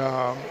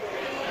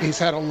 He's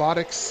had a lot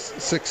of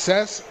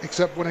success,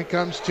 except when it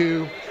comes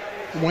to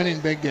winning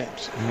big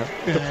games.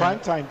 The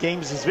primetime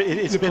games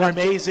it's been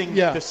amazing.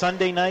 Yeah. The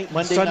Sunday night,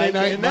 Monday night,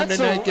 and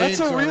that's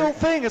a real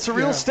thing. It's a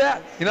real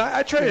stat.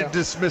 I tried to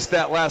dismiss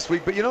that last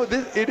week, but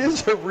it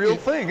is a real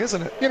thing,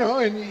 isn't it?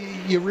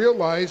 And you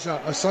realize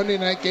a Sunday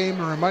night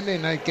game or a Monday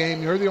night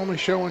game, you're the only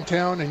show in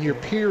town, and your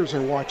peers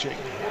are watching.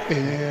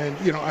 And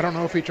I don't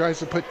know if he tries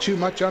to put too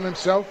much on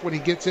himself when he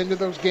gets into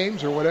those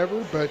games or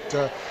whatever, but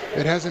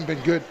it hasn't been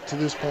good to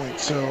this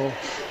point. So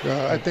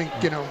I think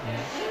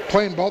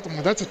playing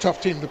Baltimore, that's a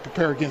tough team to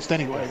prepare against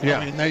anyway. Yeah.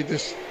 I mean, they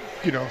just,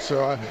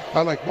 so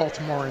I like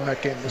Baltimore in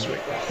that game this week.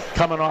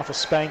 Coming off a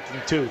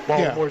spanking, too.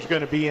 Baltimore's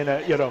going to be in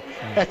a,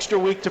 extra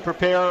week to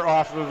prepare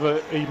off of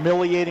a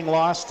humiliating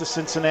loss to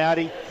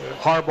Cincinnati.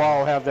 Harbaugh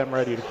will have them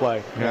ready to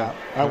play. Yeah.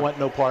 I want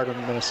no part of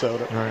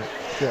Minnesota. All right.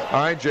 Yeah.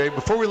 All right, Jay.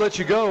 Before we let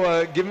you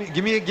go,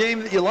 give me a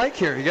game that you like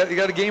here. You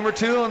got a game or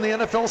two on the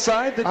NFL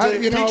side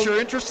that piques your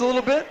interest a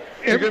little bit?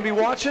 You're going to be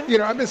watching?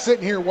 I've been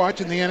sitting here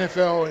watching the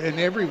NFL, and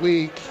every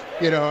week,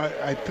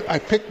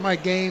 I pick my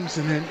games,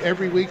 and then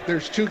every week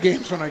there's 2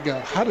 games when I go,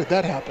 how did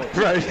that happen?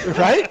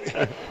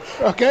 Right?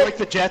 Okay. Like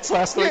the Jets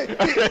last week?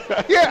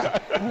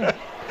 Yeah.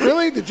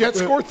 Really? The Jets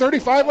scored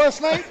 35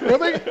 last night?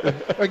 Really?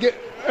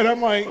 And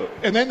I'm like,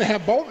 and then they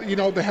have both,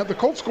 they have the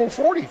Colts score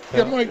 40.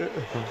 Yeah. I'm like,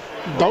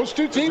 those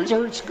 2 teams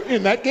are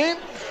in that game?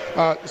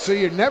 So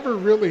you never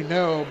really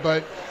know.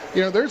 But,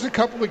 there's a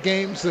couple of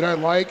games that I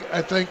like.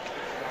 I think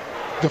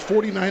the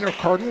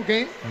 49er-Cardinal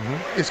game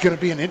is going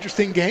to be an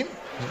interesting game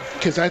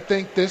because I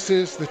think this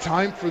is the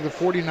time for the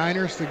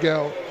 49ers to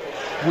go,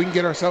 we can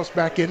get ourselves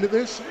back into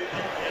this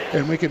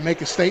and we can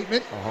make a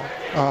statement.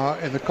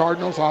 And the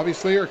Cardinals,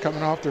 obviously, are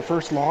coming off their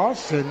first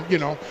loss and,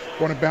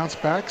 want to bounce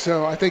back.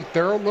 So I think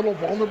they're a little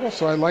vulnerable,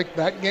 so I like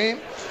that game.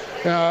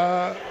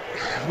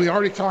 We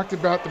already talked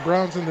about the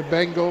Browns and the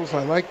Bengals.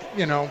 I like,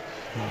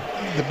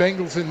 the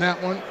Bengals in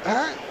that one.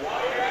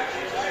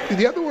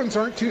 The other ones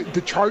aren't too.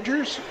 The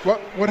Chargers.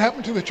 What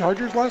happened to the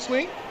Chargers last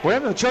week? What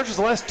happened to the Chargers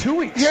the last 2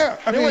 weeks? Yeah,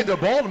 they went to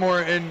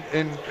Baltimore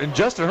and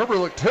Justin Herbert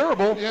looked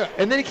terrible. Yeah.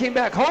 And then he came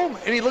back home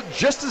and he looked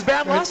just as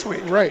bad last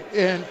week. Right.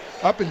 And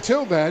up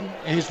until then,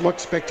 he's looked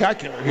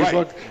spectacular.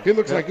 He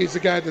looks like he's the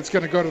guy that's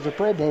going to go to the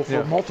Pro Bowl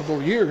for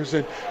multiple years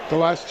in the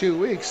last 2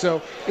 weeks.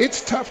 So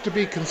it's tough to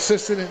be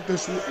consistent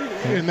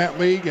in that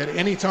league at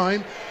any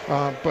time.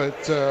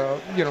 But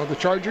the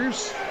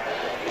Chargers.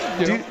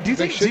 Do you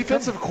think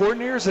defensive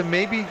coordinators have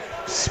maybe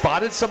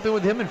spotted something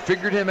with him and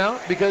figured him out?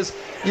 Because,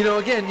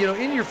 again,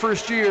 in your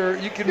first year,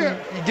 you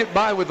get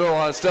by with a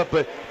lot of stuff,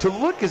 but to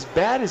look as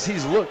bad as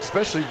he's looked,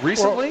 especially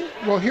recently.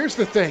 Well, here's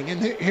the thing,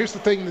 and here's the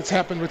thing that's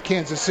happened with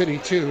Kansas City,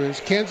 too, is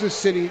Kansas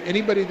City,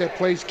 anybody that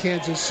plays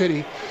Kansas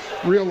City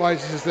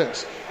realizes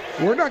this.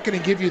 We're not going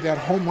to give you that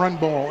home run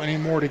ball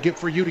anymore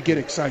for you to get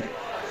excited.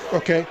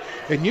 okay?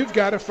 And you've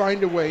got to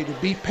find a way to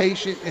be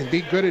patient and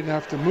be good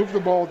enough to move the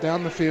ball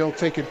down the field,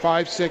 taking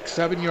 5, 6,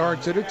 7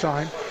 yards at a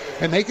time,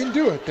 and they can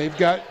do it. They've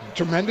got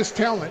tremendous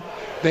talent.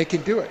 They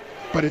can do it.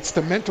 But it's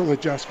the mental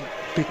adjustment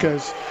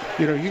because,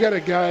 you got a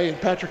guy in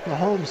Patrick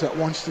Mahomes that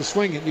wants to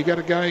sling it. You got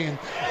a guy in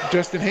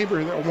Justin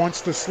Haber that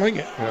wants to sling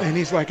it. Yeah. And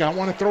he's like, I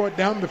want to throw it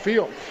down the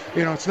field.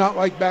 It's not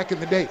like back in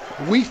the day.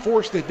 We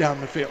forced it down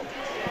the field.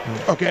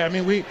 Okay, I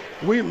mean, we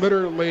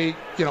literally,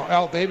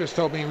 Al Davis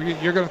told me,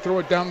 you're going to throw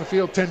it down the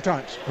field 10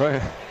 times. Right.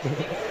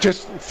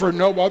 Just for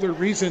no other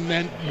reason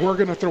than we're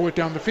going to throw it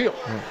down the field.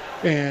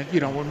 And,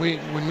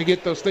 when we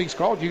get those things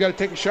called, you got to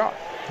take a shot.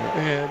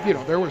 And,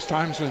 there was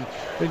times when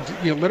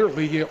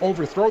you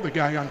overthrow the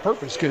guy on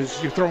purpose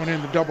because you're throwing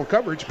in the double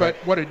coverage. But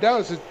what it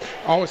does is,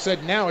 all of a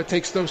sudden now it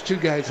takes those two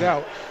guys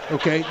out.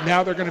 Okay,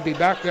 now they're going to be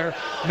back there.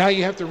 Now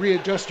you have to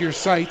readjust your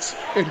sights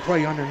and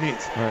play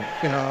underneath.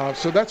 Right.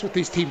 So that's what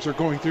these teams are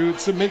going through.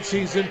 It's the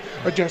midseason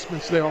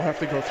adjustments they all have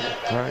to go through.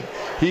 All right.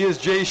 He is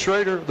Jay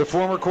Schroeder, the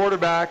former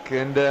quarterback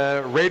and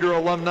Raider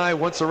alumni.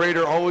 Once a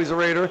Raider, always a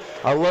Raider.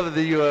 I love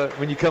that you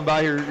when you come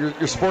by here,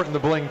 you're sporting the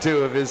bling too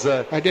of his.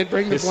 I did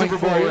bring the bling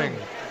Super Bowl ring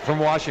from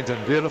Washington.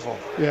 Beautiful.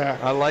 Yeah.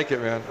 I like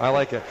it, man. I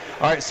like it.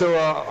 All right, so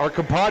our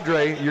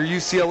compadre, your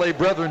UCLA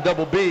brethren,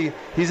 Double B,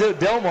 he's at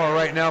Del Mar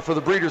right now for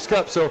the Breeders'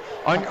 Cup. So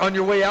on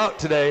your way out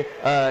today,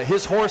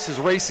 his horse is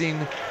racing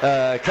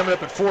coming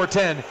up at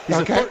 4:10.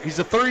 He's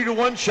a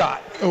 30-1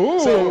 shot. Ooh.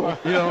 So,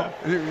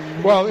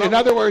 well, in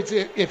other words,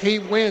 if he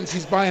wins,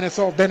 he's buying us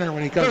all dinner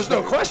when he comes. There's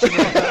no question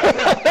about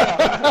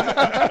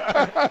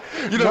that.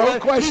 No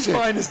question. He's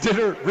buying his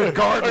dinner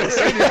regardless.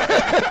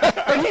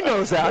 And he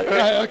knows that.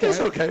 Okay. He's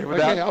okay with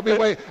that.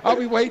 I'll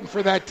be waiting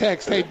for that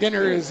text. Hey,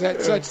 dinner is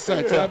at such.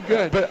 I'm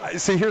good.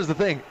 But see, here's the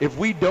thing: if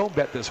we don't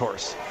bet this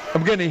horse,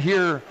 I'm going to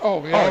hear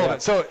all of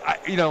it. So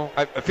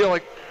I feel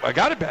like I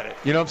got to bet it.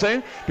 You know what I'm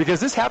saying? Because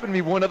this happened to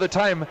me one other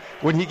time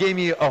when he gave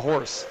me a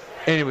horse,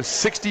 and it was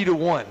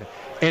 60-1,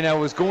 and I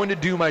was going to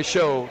do my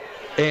show,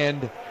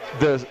 and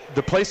the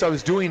place I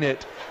was doing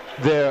it,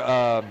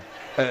 they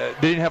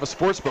didn't have a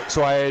sports book,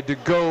 so I had to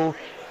go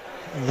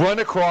run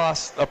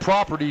across a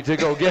property to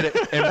go get it.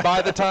 And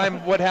by the time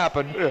what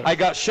happened, I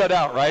got shut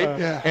out, right?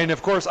 And,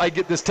 of course, I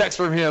get this text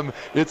from him.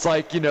 It's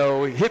like,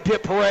 hip,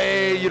 hip,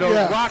 hooray,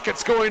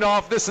 rockets going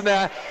off, this and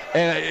that.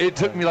 And it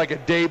took me like a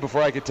day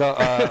before I could tell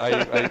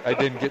I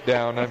didn't get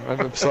down.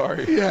 I'm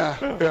sorry. Yeah.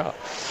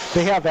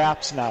 They have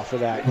apps now for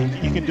that.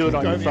 You can do it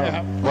on your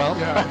phone. Well,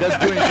 that's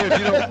doing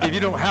it if you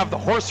don't have the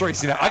horse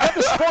racing app. I got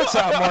the sports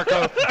app,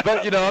 Marco,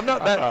 but, I'm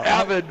not that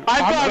avid.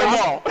 I've got them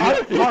all.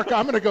 Mark,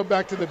 I'm going to go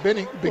back to the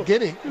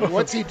beginning.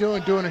 What's he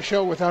doing a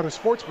show without a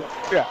sports book?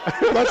 Yeah.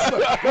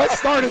 Let's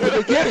start at the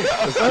beginning.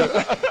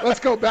 Let's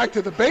go back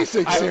to the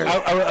basics here.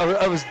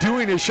 I was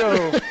doing a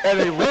show at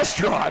a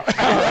restaurant.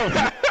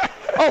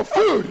 Oh,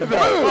 food.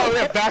 Oh,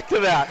 yeah, back to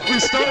that. We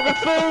start with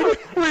food.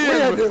 We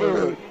end with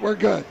food. We're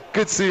good.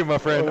 Good to see you, my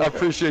friend. I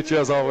appreciate you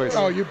as always.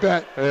 Oh, you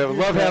bet.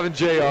 Love having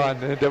Jay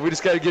on, and we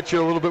just got to get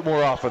you a little bit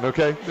more often,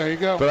 okay? There you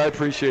go. But I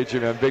appreciate you,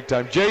 man, big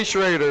time. Jay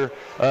Schroeder,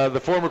 the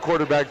former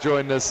quarterback,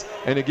 joined us.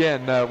 And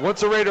again,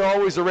 once a Raider,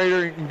 always a Raider.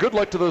 And good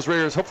luck to those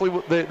Raiders.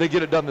 Hopefully they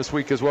get it done this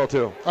week as well,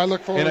 too. I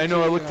look forward. And I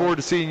know I look forward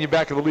to seeing you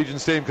back at the Legion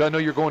Stadium because I know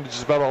you're going to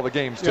just about all the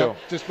games, too.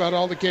 Just about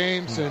all the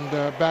games and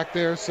back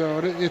there. So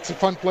it's a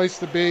fun place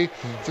to be.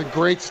 It's a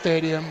great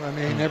stadium. I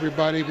mean,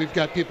 everybody. We've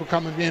got people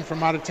coming in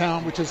from out of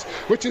town, which is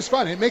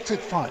fun. It makes it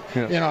fun.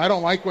 Yeah. I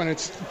don't like when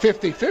it's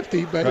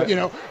 50-50, but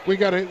right. we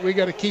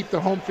got to keep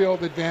the home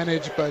field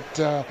advantage. But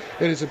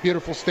it is a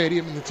beautiful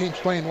stadium, and the team's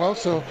playing well.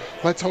 So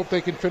let's hope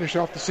they can finish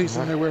off the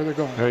season where they're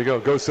going. There you go.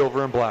 Go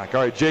silver and black.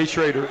 All right, Jay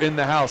Schroeder in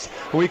the house.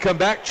 When we come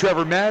back,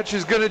 Trevor Madge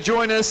is going to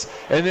join us,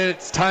 and then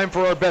it's time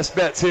for our best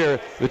bets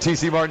here. The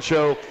T.C. Martin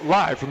Show,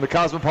 live from the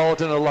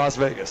Cosmopolitan of Las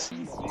Vegas.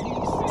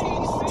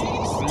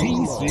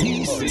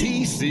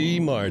 T.C.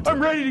 Martin. I'm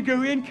ready to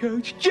go in,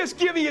 Coach. Just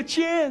give me a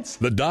chance.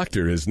 The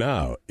doctor is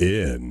now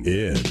in.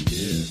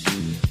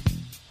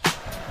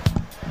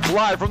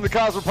 Live from the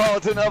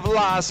Cosmopolitan of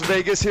Las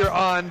Vegas here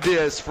on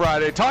this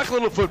Friday. Talk a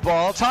little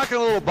football, talking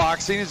a little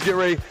boxing. Let's get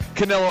ready.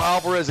 Canelo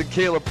Alvarez and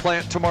Caleb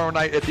Plant tomorrow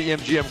night at the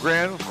MGM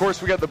Grand. Of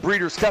course, we got the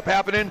Breeders' Cup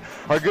happening.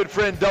 Our good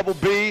friend Double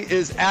B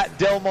is at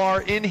Del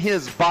Mar in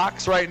his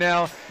box right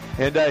now.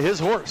 And his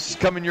horse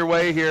coming your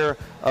way here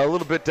a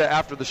little bit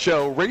after the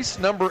show. Race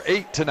number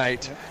 8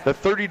 tonight. The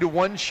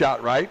 30-1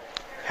 shot, right?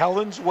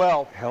 Helen's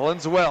Well.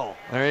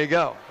 There you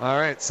go. All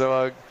right,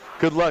 so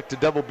good luck to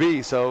Double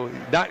B. So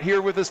not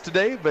here with us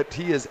today, but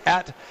he is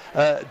at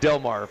Del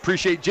Mar.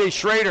 Appreciate Jay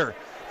Schroeder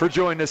for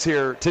joining us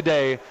here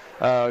today.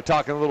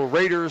 Talking a little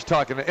Raiders,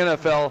 talking to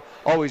NFL.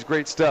 Always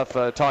great stuff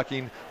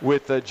talking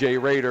with Jay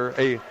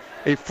Schroeder,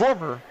 a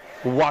former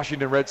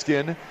Washington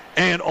Redskin.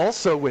 And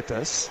also with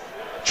us,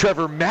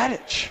 Trevor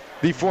Madge,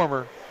 the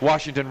former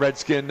Washington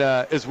Redskin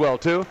as well,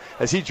 too,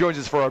 as he joins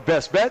us for our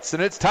best bets.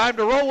 And it's time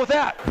to roll with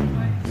that.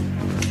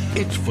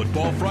 It's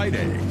Football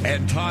Friday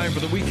and time for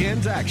the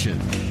weekend's action.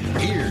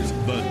 Here's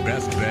the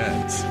best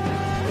bets.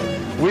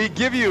 We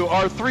give you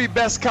our 3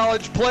 best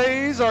college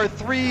plays, our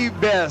 3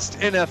 best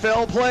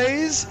NFL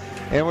plays,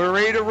 And we're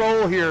ready to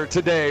roll here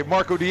today.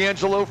 Marco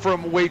D'Angelo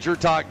from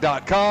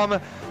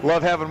WagerTalk.com.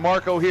 Love having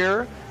Marco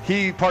here.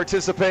 He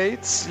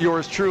participates,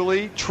 yours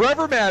truly.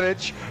 Trevor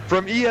Maddich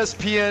from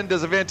ESPN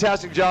does a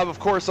fantastic job, of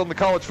course, on the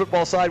college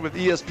football side with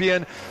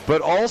ESPN,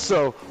 but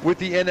also with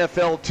the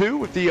NFL, too,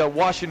 with the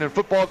Washington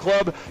Football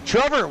Club.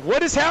 Trevor,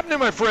 what is happening,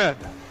 my friend?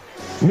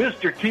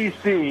 Mr.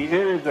 TC, it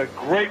is a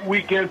great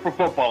weekend for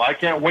football. I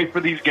can't wait for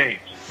these games.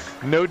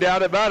 No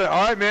doubt about it.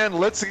 All right, man,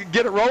 let's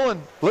get it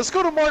rolling. Let's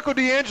go to Marco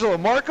D'Angelo.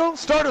 Marco,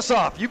 start us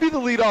off. You be the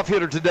leadoff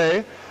hitter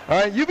today. All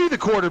right, you be the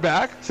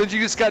quarterback since you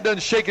just got done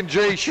shaking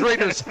Jay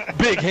Schroeder's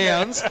big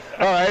hands.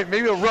 All right,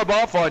 maybe it'll rub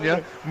off on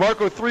you.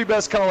 Marco, 3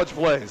 best college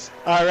plays.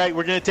 All right,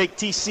 we're going to take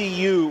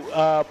TCU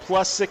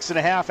plus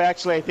 6.5.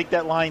 Actually, I think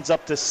that line's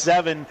up to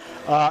 7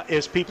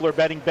 as people are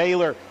betting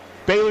Baylor.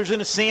 Baylor's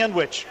in a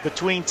sandwich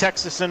between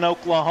Texas and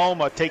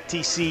Oklahoma. Take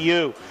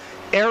TCU.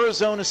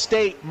 Arizona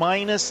State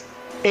minus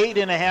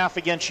 8.5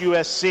 against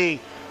USC.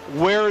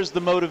 Where is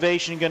the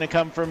motivation going to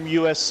come from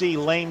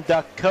USC? Lame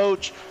duck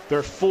coach.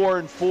 They're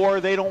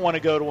 4-4. They don't want to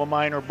go to a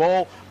minor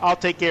bowl. I'll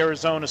take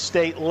Arizona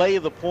State. Lay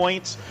the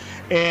points.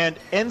 And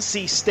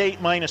NC State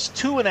minus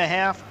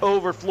 2.5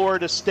 over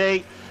Florida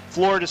State.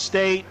 Florida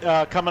State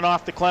coming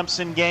off the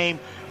Clemson game.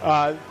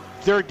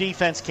 Their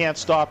defense can't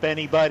stop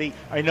anybody.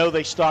 I know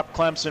they stopped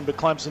Clemson, but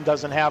Clemson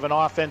doesn't have an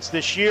offense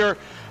this year.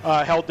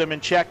 Held them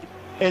in check.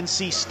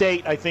 NC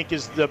State, I think,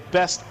 is the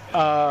best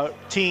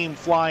team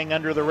flying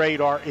under the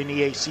radar in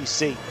the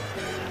ACC.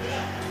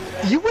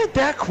 You went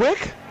that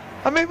quick?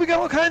 I mean, we got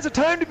all kinds of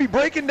time to be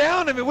breaking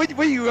down. I mean, what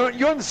you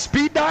on the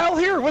speed dial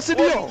here? What's the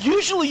deal?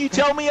 Usually you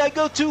tell me I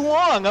go too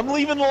long. I'm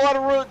leaving a lot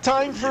of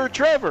time for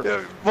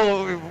Trevor.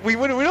 Well, we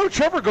know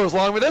Trevor goes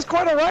long, but that's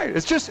quite all right.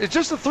 It's just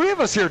the 3 of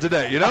us here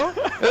today, you know?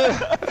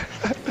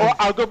 Well,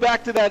 I'll go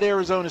back to that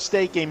Arizona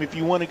State game if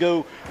you want to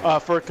go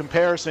for a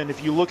comparison.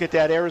 If you look at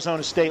that,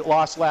 Arizona State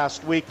lost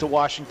last week to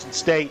Washington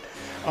State,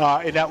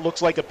 and that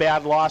looks like a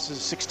bad loss as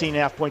a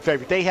 16.5-point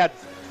favorite. They had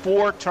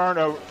 4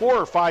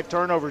 or 5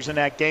 turnovers in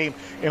that game,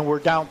 and were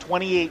down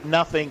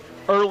 28-0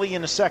 early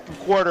in the second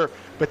quarter,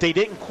 but they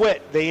didn't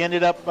quit. They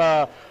ended up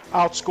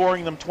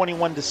outscoring them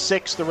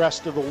 21-6 the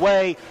rest of the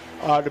way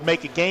to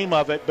make a game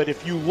of it. But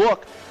if you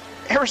look,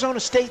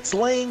 Arizona State's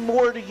laying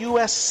more to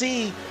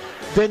USC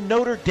than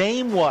Notre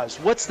Dame was.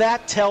 What's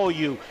that tell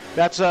you?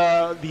 That's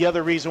the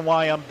other reason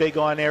why I'm big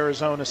on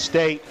Arizona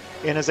State.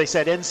 And as I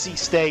said, NC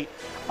State,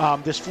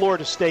 this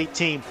Florida State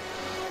team,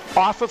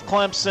 off of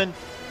Clemson,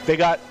 they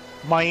got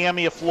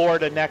Miami of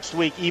Florida next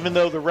week. Even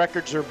though the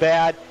records are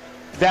bad,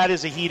 that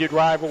is a heated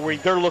rivalry.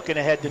 They're looking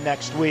ahead to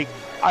next week.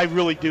 I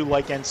really do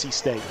like NC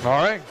State.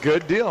 All right,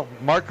 good deal.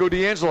 Marco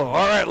D'Angelo.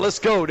 All right, let's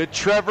go to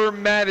Trevor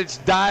Maddich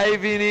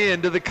diving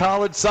into the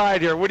college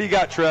side here. What do you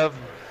got, Trev?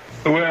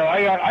 Well,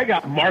 I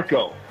got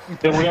Marco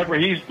and whatever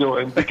he's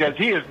doing because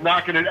he is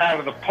knocking it out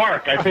of the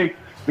park. I think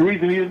the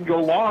reason he didn't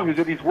go long is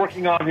that he's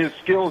working on his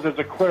skills as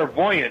a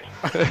clairvoyant,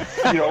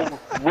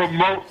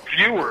 remote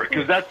viewer,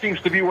 because that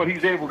seems to be what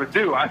he's able to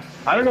do. I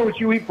don't know what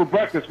you eat for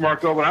breakfast,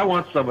 Marco, but I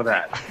want some of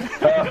that.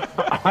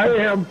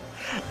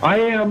 I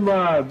am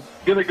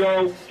going to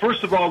go,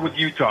 first of all, with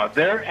Utah.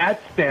 They're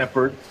at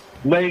Stanford,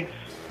 laying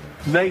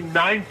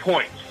 9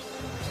 points.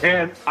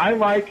 And I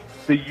like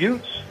the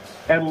Utes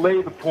and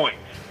lay the points.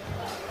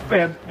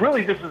 And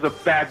really, this is a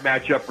bad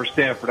matchup for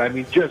Stanford. I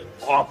mean, just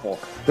awful.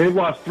 They've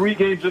lost 3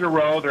 games in a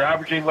row. They're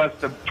averaging less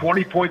than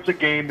 20 points a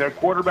game. Their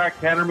quarterback,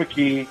 Tanner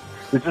McKee,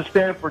 this is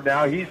Stanford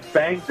now. He's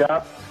banged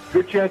up.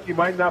 Good chance he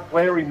might not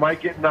play or he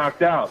might get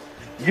knocked out.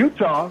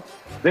 Utah,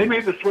 they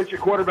made the switch at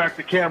quarterback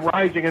to Cam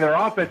Rising, and their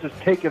offense has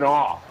taken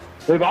off.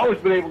 They've always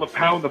been able to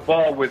pound the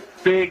ball with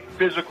big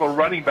physical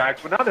running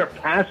backs, but now their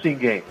passing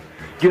game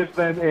gives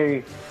them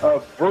a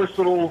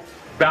versatile,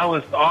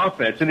 balanced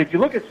offense. And if you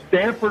look at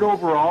Stanford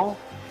overall,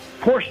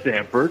 poor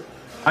Stanford.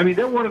 I mean,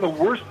 they're one of the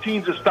worst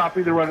teams at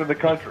stopping the run in the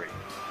country.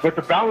 But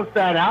to balance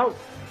that out,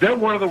 they're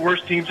one of the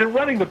worst teams in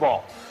running the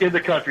ball in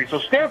the country. So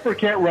Stanford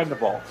can't run the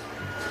ball.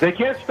 They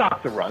can't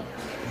stop the run.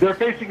 They're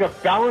facing a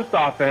balanced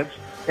offense,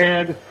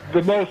 and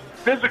the most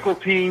physical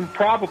team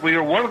probably,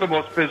 or one of the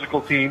most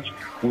physical teams,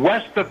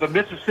 west of the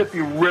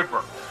Mississippi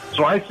River.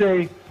 So I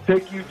say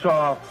take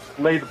Utah,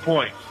 lay the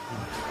points.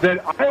 Then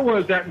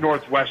Iowa is at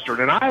Northwestern,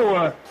 and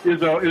Iowa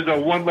is a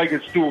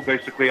one-legged stool,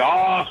 basically.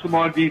 Awesome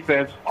on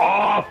defense,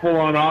 awful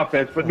on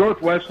offense. But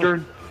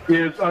Northwestern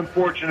is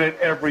unfortunate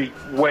every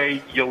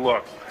way you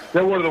look.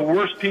 They're one of the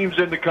worst teams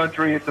in the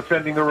country at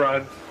defending the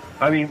run.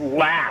 I mean,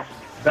 last.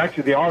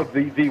 Actually, they are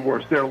the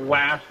worst. They're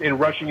last in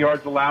rushing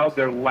yards allowed.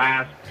 They're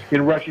last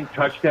in rushing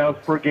touchdowns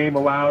per game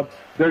allowed.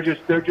 They're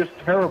just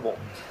terrible.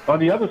 On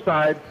the other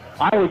side,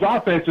 Iowa's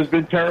offense has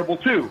been terrible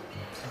too.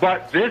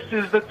 But this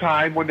is the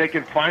time when they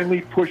can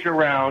finally push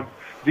around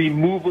the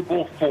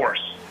movable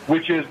force,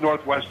 which is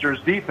Northwestern's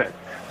defense.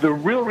 The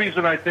real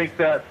reason I think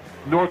that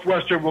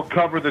Northwestern will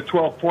cover the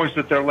 12 points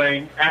that they're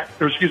laying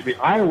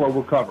Iowa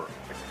will cover.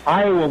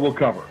 Iowa will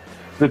cover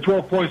the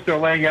 12 points they're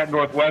laying at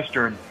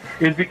Northwestern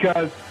is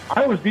because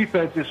Iowa's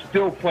defense is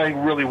still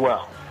playing really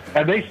well.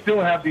 and they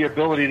still have the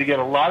ability to get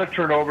a lot of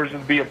turnovers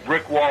and be a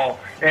brick wall.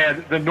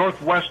 And the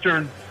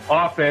Northwestern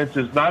offense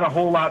is not a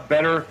whole lot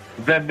better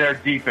than their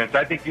defense.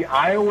 I think the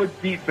Iowa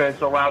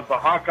defense allows the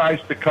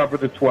Hawkeyes to cover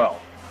the 12.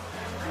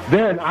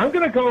 Then I'm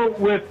going to go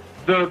with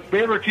the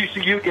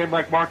Baylor-TCU game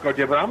like Marco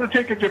did, but I'm going to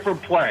take a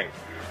different play.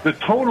 The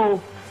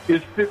total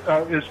is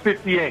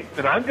 58,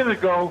 and I'm going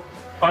to go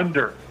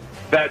under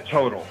that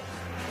total.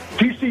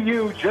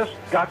 TCU just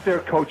got their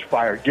coach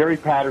fired, Gary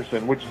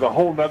Patterson, which is a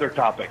whole other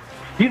topic.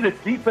 He's a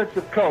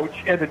defensive coach,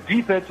 and the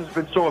defense has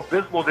been so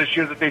abysmal this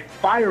year that they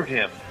fired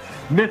him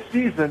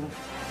mid-season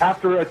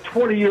after a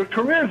 20-year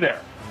career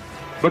there.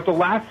 But the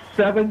last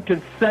 7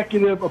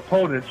 consecutive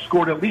opponents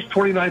scored at least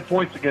 29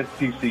 points against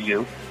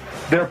TCU.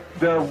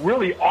 They're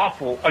really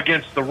awful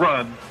against the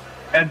run,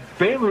 and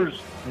Baylor's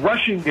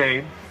rushing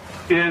game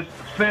is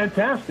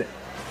fantastic.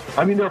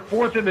 I mean, they're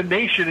 4th in the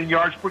nation in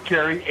yards per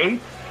carry,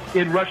 8th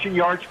in rushing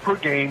yards per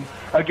game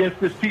against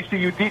this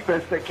TCU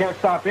defense that can't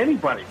stop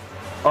anybody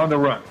on the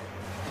run.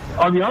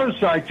 On the other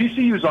side,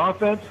 TCU's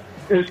offense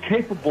is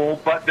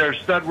capable, but their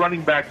stud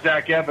running back,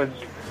 Zach Evans,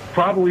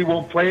 probably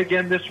won't play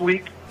again this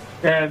week.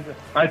 And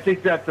I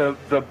think that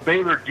the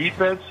Baylor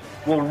defense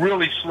will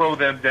really slow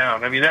them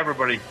down. I mean,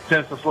 everybody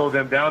tends to slow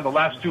them down. The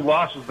last 2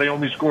 losses, they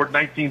only scored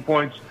 19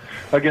 points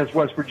against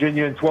West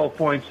Virginia and 12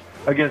 points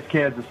against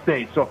Kansas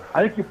State. So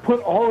I think you put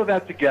all of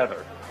that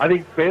together. I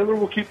think Baylor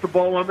will keep the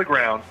ball on the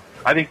ground.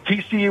 I think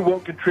TCU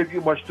won't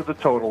contribute much to the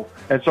total,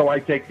 and so I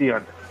take the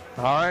under.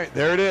 All right,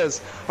 there it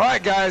is. All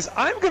right, guys,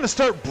 I'm going to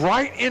start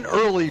bright and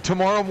early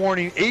tomorrow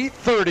morning,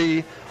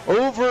 8:30,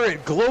 over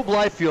at Globe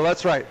Life Field.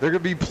 That's right. They're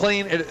going to be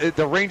playing at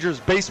the Rangers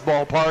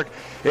baseball park,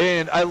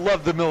 and I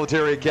love the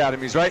military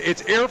academies, right?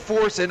 It's Air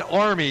Force and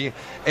Army,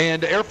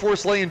 and Air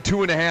Force laying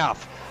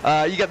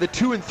 2.5. You got the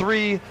 2 and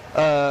 3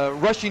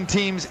 rushing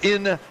teams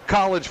in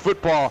college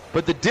football.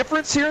 But the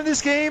difference here in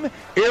this game,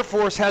 Air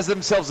Force has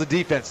themselves a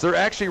defense. They're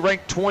actually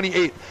ranked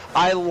 28th.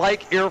 I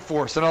like Air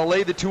Force, and I'll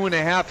lay the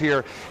 2.5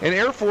 here. And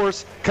Air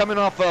Force, coming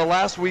off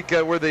last week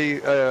where they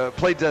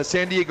played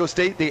San Diego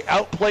State, they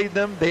outplayed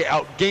them. They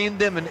outgained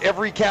them in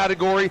every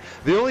category.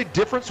 The only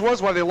difference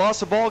was why they lost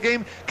the ball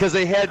game, because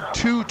they had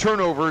 2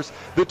 turnovers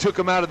that took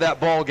them out of that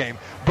ball game.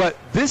 But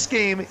this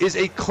game is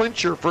a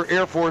clincher for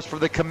Air Force for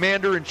the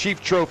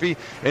Commander-in-Chief Trophy,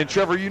 and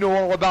Trevor, you know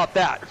all about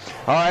that.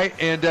 All right,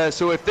 and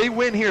so if they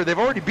win here, they've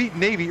already beaten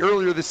Navy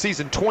earlier this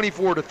season,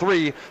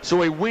 24-3.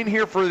 So a win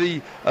here for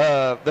the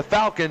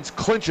Falcons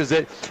clinches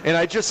it, and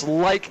I just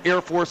like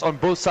Air Force on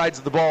both sides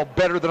of the ball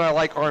better than I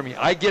like Army.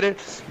 I get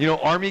it, you know,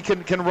 Army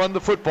can run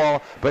the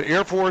football, but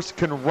Air Force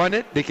can run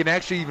it. They can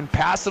actually even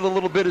pass it a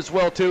little bit as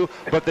well too,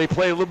 but they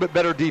play a little bit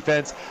better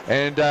defense,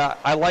 and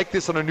I like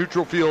this on a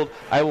neutral field.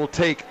 I will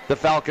take the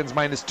Falcons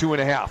minus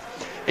 2.5.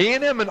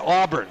 A&M and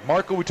Auburn.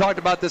 Marco, we talked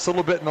about this a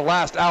little bit in the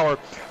last hour.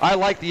 I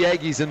like the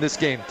Aggies in this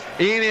game.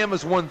 A&M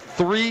has won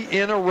 3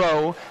 in a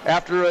row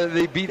after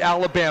they beat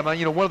Alabama.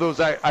 You know, one of those,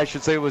 I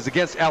should say, was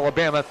against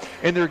Alabama,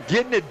 and they're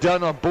getting it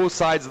done on both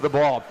sides of the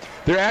ball.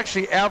 They're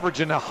actually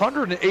averaging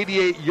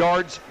 188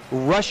 yards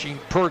rushing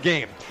per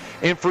game.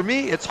 And for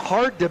me, it's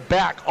hard to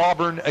back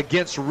Auburn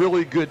against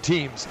really good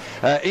teams.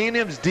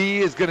 A&M's D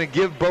is going to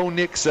give Bo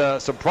Nix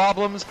some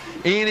problems.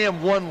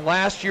 A&M won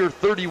last year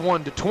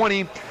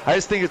 31-20. I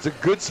just think it's a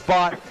good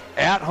spot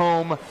at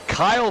home,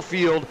 Kyle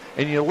Field,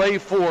 and you lay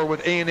 4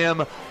 with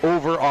A&M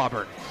over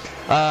Auburn.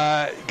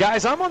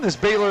 Guys, I'm on this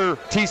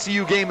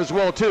Baylor-TCU game as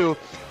well, too.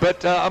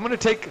 But I'm going to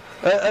take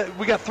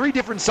we got 3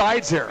 different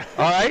sides here,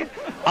 all right?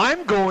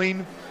 I'm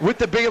going with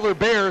the Baylor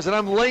Bears, and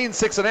I'm laying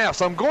 6.5.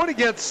 So I'm going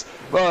against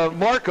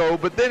Marco,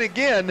 but then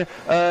again,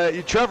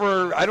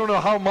 Trevor, I don't know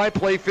how my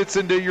play fits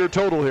into your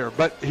total here.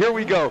 But here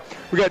we go.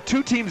 We got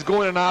 2 teams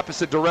going in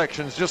opposite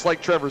directions, just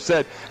like Trevor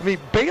said. I mean,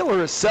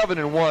 Baylor is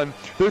 7-1.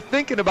 They're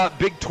thinking about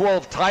Big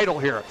 12 title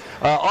here.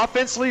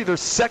 Offensively, they're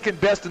second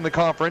best in the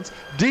conference.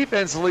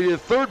 Defensively, they're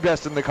third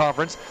best in the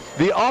conference.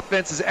 The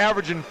offense is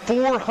averaging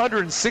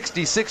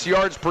 466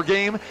 yards per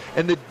game,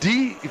 and the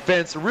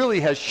defense really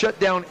has shut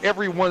down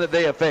every one that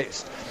they have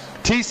faced.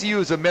 TCU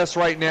is a mess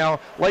right now.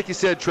 Like you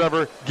said,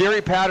 Trevor,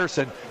 Gary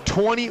Patterson,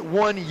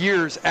 21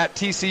 years at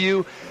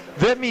TCU.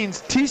 That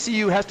means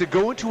TCU has to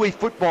go into a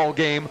football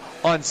game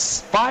on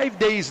 5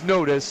 days'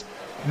 notice,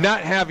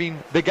 not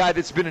having the guy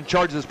that's been in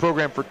charge of this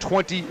program for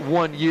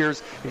 21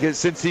 years, because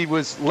since he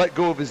was let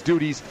go of his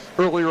duties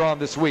earlier on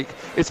this week.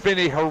 It's been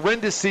a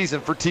horrendous season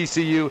for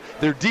TCU.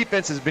 Their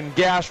defense has been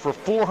gashed for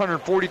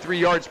 443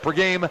 yards per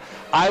game.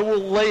 I will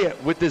lay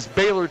it with this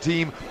Baylor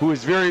team, who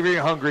is very, very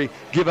hungry.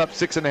 Give up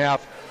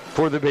 6.5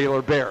 for the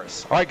Baylor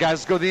Bears. All right, guys,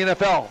 let's go to the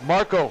NFL.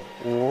 Marco,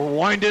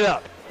 wind it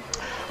up.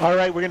 All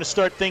right, we're going to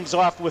start things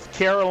off with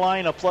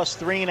Carolina plus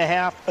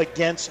 3.5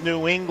 against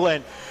New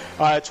England.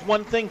 It's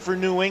one thing for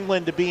New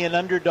England to be an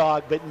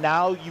underdog, but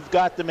now you've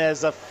got them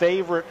as a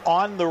favorite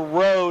on the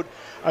road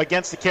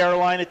against the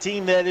Carolina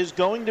team that is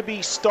going to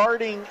be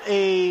starting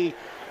a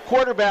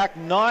quarterback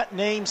not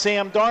named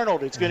Sam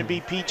Darnold. It's going to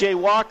be P.J.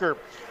 Walker.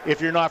 If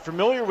you're not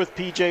familiar with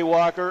P.J.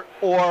 Walker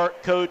or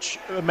Coach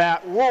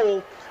Matt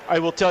Rule, I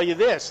will tell you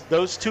this.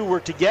 Those two were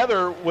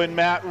together when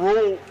Matt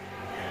Rule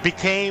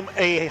became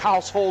a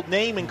household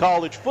name in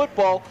college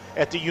football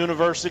at the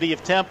University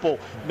of Temple.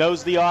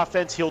 Knows the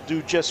offense. He'll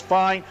do just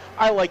fine.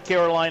 I like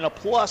Carolina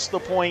plus the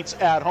points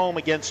at home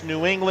against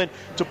New England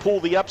to pull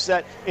the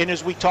upset. And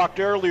as we talked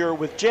earlier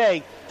with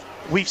Jay,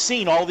 we've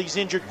seen all these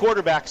injured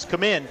quarterbacks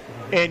come in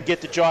and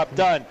get the job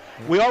done.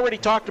 We already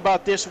talked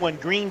about this one,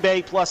 Green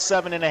Bay plus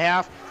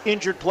 7.5.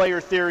 Injured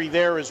player theory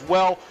there as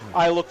well.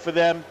 I look for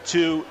them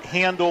to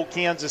handle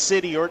Kansas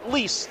City or at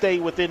least stay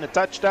within a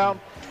touchdown.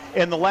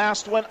 And the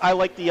last one, I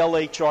like the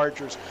LA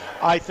Chargers.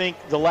 I think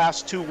the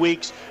last 2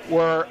 weeks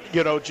were,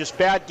 just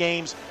bad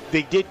games.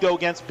 They did go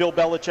against Bill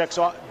Belichick's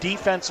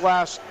defense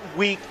last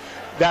week.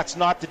 That's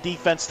not the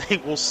defense they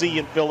will see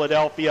in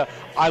Philadelphia.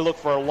 I look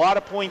for a lot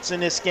of points in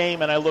this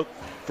game, and I look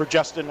for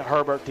Justin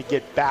Herbert to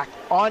get back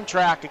on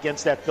track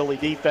against that Philly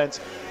defense.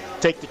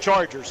 Take the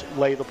Chargers,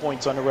 lay the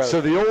points on the road.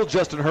 So the old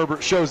Justin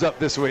Herbert shows up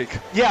this week.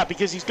 Yeah,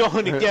 because he's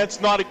going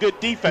against not a good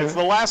defense.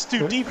 The last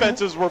two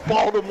defenses were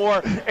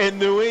Baltimore and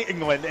New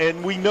England,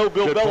 and we know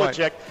Bill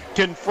Belichick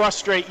can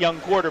frustrate young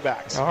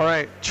quarterbacks. All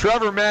right.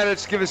 Trevor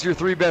Maddich, give us your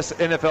 3 best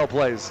NFL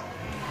plays.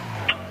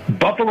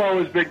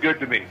 Buffalo has been good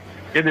to me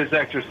in this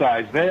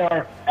exercise. They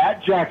are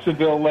at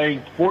Jacksonville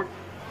laying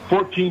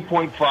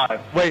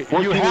 14.5. Wait,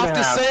 you have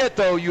to say it,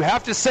 though. You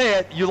have to say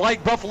it. You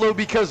like Buffalo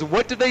because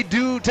what did they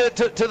do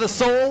to the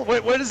soul?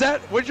 What is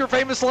that? What's your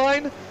famous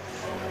line?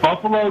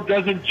 Buffalo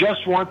doesn't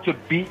just want to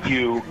beat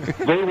you.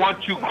 They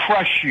want to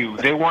crush you.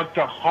 They want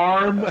to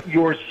harm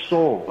your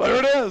soul. There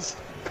it is.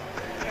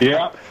 Yeah.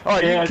 All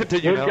right, you can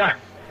continue now.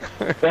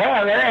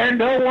 And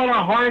they want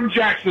to harm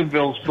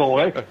Jacksonville's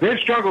soul. They've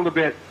struggled a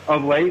bit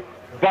of late,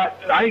 but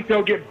I think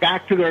they'll get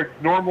back to their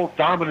normal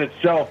dominant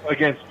self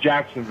against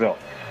Jacksonville.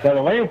 Now,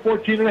 they're laying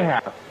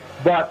 14.5,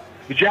 but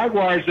the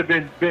Jaguars have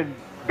been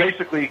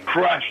basically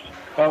crushed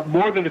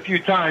more than a few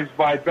times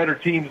by better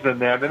teams than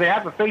them, and they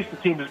haven't faced a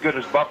team as good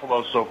as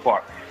Buffalo so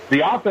far.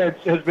 The offense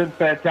has been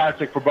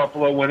fantastic for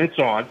Buffalo when it's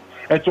on,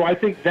 and so I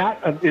think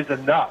that is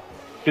enough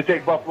to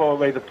take Buffalo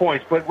and lay the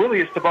points. But really,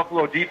 it's the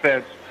Buffalo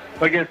defense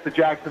against the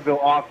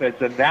Jacksonville offense,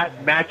 and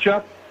that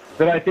matchup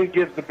that I think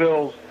gives the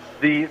Bills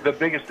the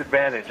biggest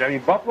advantage. I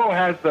mean, Buffalo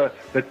has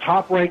the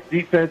top-ranked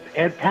defense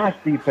and pass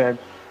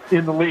defense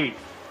in the league.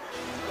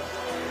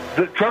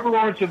 The Trevor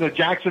Lawrence and the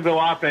Jacksonville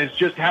offense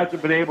just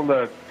hasn't been able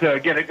to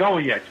get it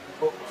going yet.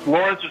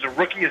 Lawrence is a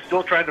rookie, is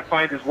still trying to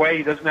find his way.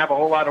 He doesn't have a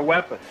whole lot of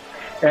weapons.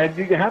 And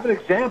you have an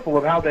example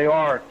of how they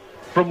are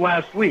from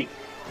last week.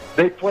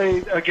 They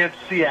played against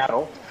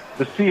Seattle.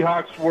 The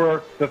Seahawks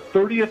were the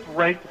 30th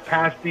ranked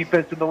pass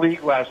defense in the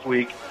league last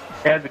week,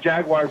 and the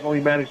Jaguars only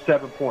managed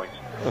 7 points.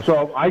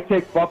 So I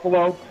take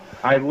Buffalo.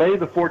 I lay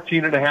the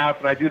 14.5,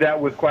 and I do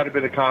that with quite a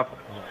bit of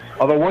confidence.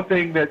 Although one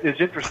thing that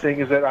is interesting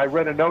is that I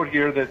read a note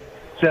here that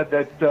said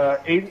that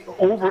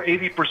over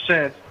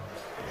 80%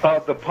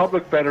 of the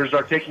public bettors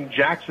are taking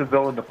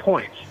Jacksonville in the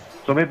points.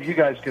 So maybe you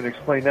guys can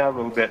explain that a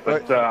little bit.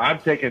 But I'm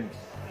taking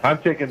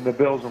the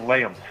Bills and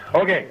lay them.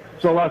 Okay,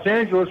 so Los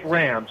Angeles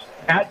Rams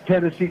at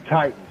Tennessee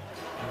Titans.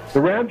 The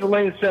Rams are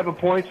laying 7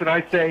 points, and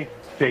I say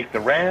take the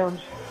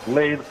Rams,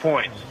 lay the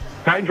points.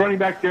 Titans running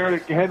back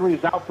Derrick Henry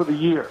is out for the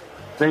year.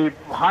 They've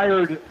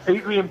hired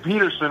Adrian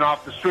Peterson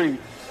off the street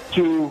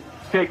to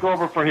take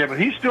over for him,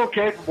 and he's still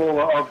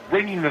capable of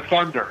bringing the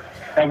thunder.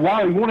 And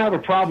while he won't have a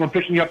problem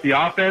picking up the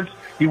offense,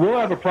 he will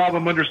have a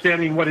problem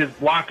understanding what his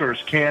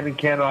blockers can and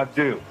cannot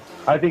do.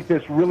 I think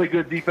this really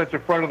good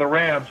defensive front of the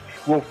Rams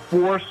will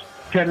force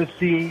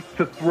Tennessee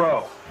to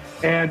throw.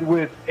 And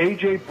with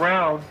A.J.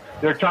 Brown,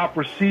 their top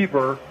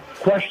receiver,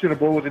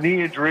 questionable with a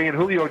knee injury, and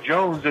Julio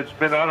Jones that's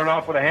been on and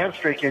off with a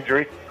hamstring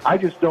injury, I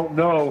just don't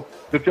know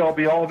that there'll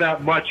be all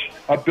that much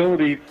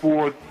ability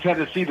for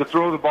Tennessee to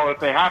throw the ball if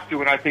they have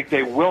to, and I think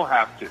they will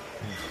have to.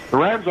 The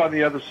Rams on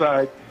the other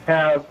side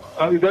they're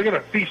going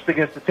to feast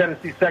against the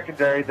Tennessee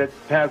secondary that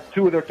has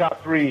 2 of their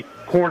top 3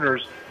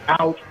 corners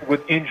out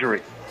with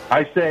injury.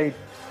 I say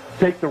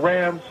take the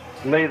Rams,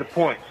 lay the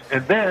points.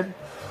 And then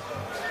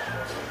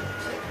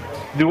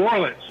New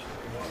Orleans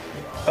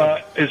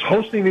is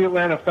hosting the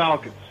Atlanta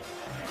Falcons.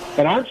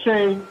 And I'm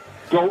saying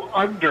go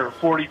under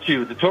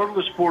 42. The total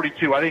is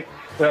 42. I think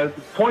the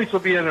points will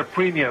be at a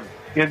premium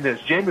in this.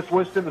 Jameis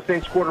Winston, the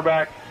Saints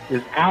quarterback,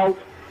 is out.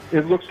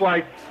 It looks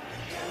like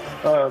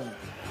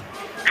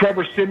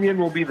Trevor Siemian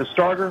will be the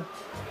starter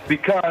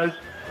because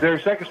their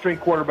second-string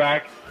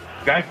quarterback,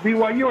 guy from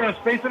BYU, and I'm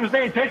spacing his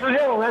name, Taysom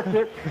Hill, that's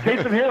it.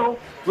 Taysom Hill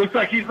looks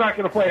like he's not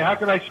going to play. How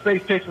can I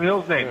space Taysom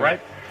Hill's name, right?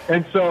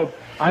 And so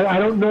I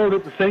don't know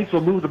that the Saints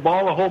will move the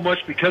ball a whole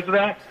much because of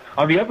that.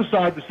 On the other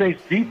side, the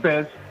Saints'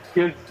 defense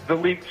is the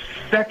league's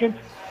second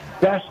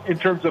best in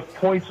terms of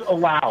points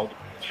allowed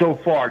so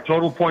far,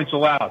 total points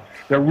allowed.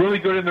 They're really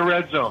good in the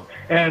red zone.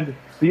 And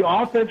the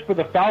offense for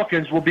the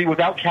Falcons will be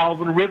without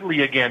Calvin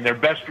Ridley again, their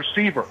best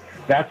receiver.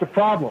 That's a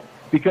problem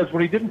because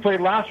when he didn't play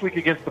last week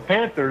against the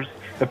Panthers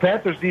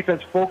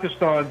defense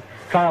focused on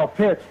Kyle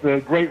Pitts,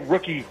 the great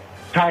rookie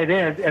tight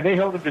end, and they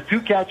held him to 2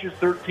 catches,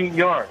 13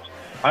 yards.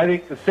 I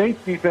think the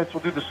Saints defense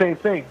will do the same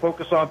thing,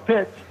 focus on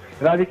Pitts,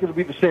 and I think it'll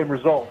be the same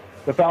result.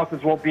 the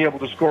Falcons won't be able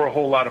to score a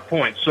whole lot of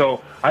points.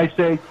 So I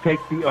say take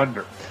the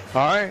under.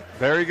 All right,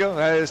 there you go.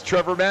 That is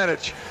Trevor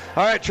Manich.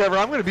 All right, Trevor,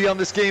 I'm going to be on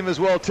this game as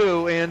well,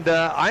 too, and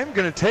I'm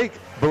going to take,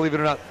 believe it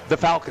or not, the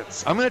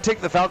Falcons. I'm going to take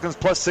the Falcons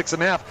plus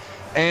 6.5.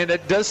 And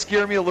it does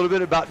scare me a little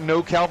bit about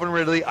no Calvin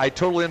Ridley. I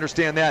totally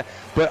understand that.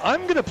 But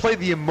I'm going to play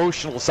the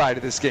emotional side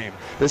of this game.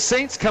 The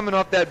Saints coming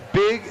off that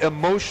big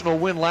emotional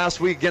win last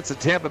week against the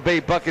Tampa Bay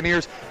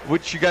Buccaneers,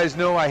 which you guys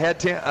know I had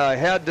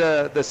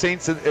the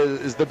Saints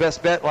as the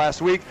best bet last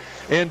week.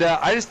 And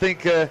I just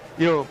think,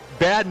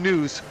 bad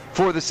news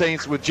for the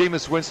Saints with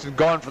Jameis Winston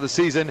gone for the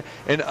season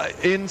and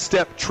in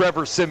step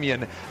Trevor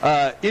Siemian.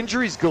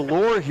 Injuries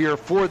galore here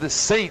for the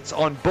Saints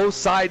on both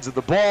sides of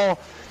the ball.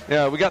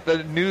 We got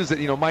the news that,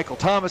 Michael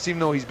Thomas, even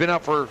though he's been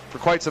out for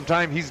quite some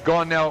time, he's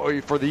gone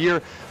now for the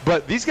year.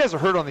 But these guys are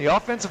hurt on the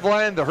offensive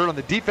line. They're hurt on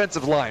the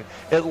defensive line.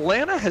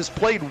 Atlanta has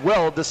played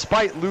well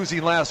despite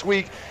losing last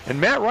week, and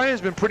Matt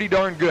Ryan's been pretty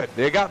darn good.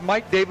 They got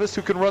Mike Davis,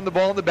 who can run the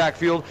ball in the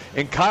backfield,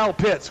 and Kyle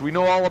Pitts. We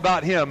know all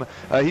about him.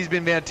 He's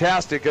been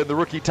fantastic, the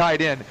rookie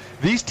tight end.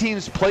 These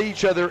teams play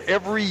each other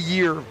every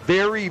year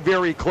very,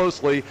 very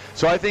closely.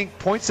 So I think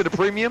points at a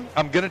premium.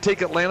 I'm going to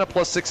take Atlanta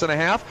plus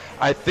 6.5.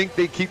 I think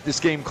they keep this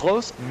game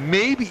close,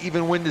 maybe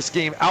even win this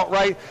game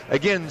outright.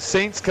 Again,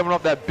 Saints coming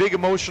off that big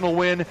emotional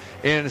win,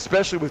 and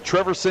especially with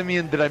Trevor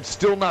Siemian that I'm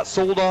still not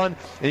sold on,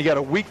 and you got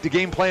a week to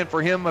game plan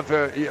for him of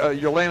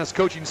your Atlanta's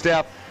coaching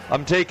staff.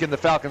 I'm taking the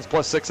Falcons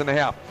plus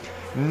 6.5.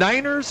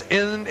 Niners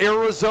in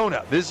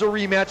Arizona. This is a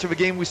rematch of a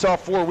game we saw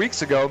 4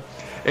 weeks ago.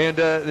 And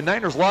the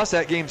Niners lost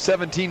that game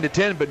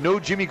 17-10, but no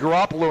Jimmy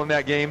Garoppolo in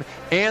that game,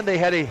 and they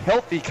had a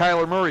healthy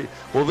Kyler Murray.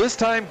 Well, this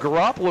time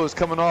Garoppolo is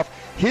coming off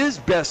his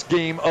best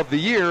game of the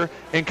year,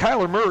 and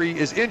Kyler Murray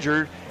is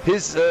injured.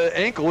 His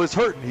ankle is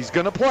hurting. He's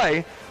going to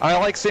play. I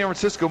like San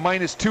Francisco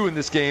 -2 in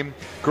this game.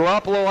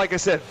 Garoppolo, like I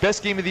said,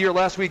 best game of the year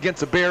last week against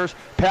the Bears,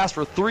 passed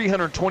for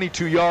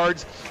 322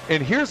 yards.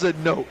 And here's a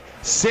note.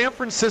 San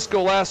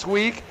Francisco last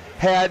week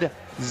had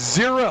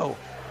 0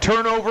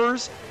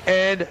 turnovers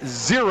and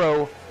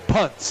 0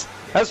 punts.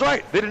 That's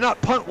right. They did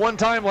not punt one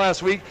time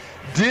last week.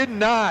 Did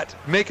not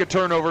make a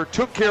turnover.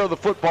 Took care of the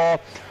football.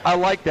 I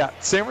like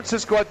that. San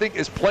Francisco, I think,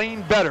 is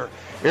playing better.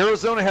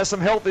 Arizona has some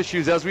health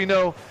issues, as we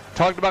know.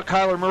 Talked about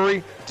Kyler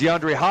Murray.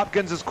 DeAndre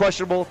Hopkins is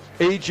questionable.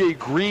 A.J.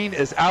 Green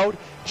is out.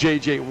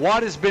 J.J.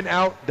 Watt has been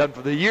out, done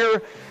for the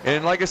year.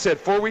 And like I said,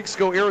 4 weeks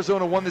ago,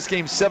 Arizona won this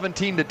game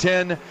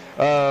 17-10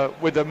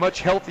 with a much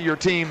healthier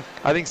team.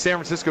 I think San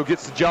Francisco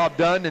gets the job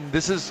done, and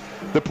this is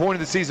the point of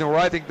the season where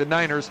I think the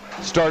Niners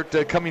start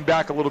coming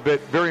back a little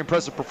bit. Very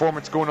impressive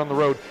performance going on the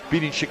road,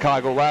 beating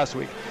Chicago last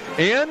week.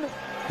 And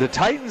the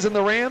Titans and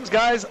the Rams,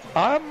 guys,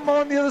 I'm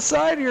on the other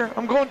side here.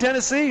 I'm going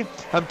Tennessee.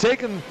 I'm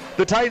taking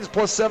the Titans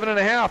plus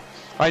 7.5.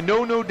 I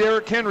know no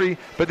Derrick Henry,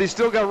 but they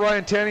still got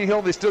Ryan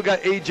Tannehill. They still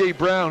got A.J.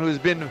 Brown, who has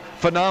been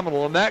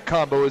phenomenal, and that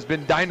combo has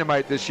been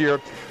dynamite this year.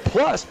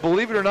 Plus,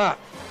 believe it or not,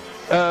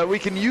 we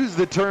can use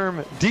the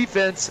term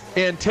defense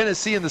and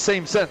Tennessee in the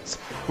same sentence.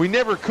 We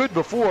never could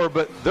before,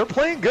 but they're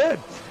playing good.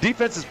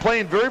 Defense is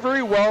playing very,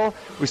 very well.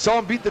 We saw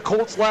them beat the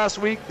Colts last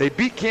week. They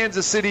beat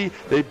Kansas City.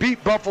 They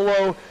beat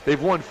Buffalo.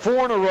 They've won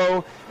 4 in a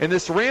row. And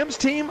this Rams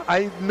team,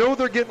 I know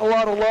they're getting a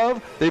lot of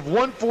love. They've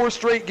won 4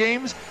 straight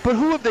games, but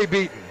who have they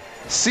beaten?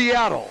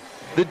 Seattle,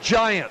 the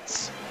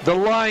Giants, the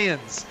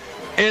Lions,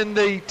 and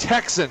the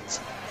Texans.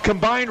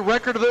 Combined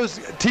record of those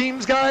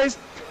teams, guys,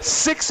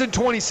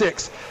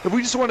 6-26. If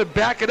we just want to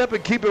back it up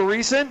and keep it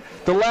recent,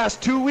 the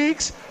last 2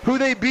 weeks, who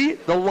they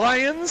beat? The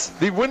Lions,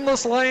 the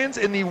winless Lions,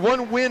 and the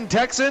 1-win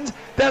Texans.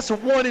 That's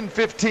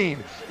 1-15.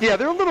 Yeah,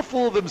 they're a little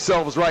full of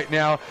themselves right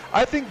now.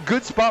 I think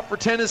good spot for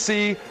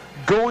Tennessee,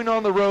 going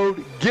on the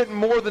road, getting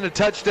more than a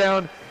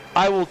touchdown.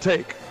 I will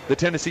take the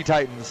Tennessee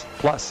Titans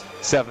plus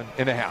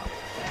 7.5.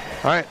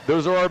 All right,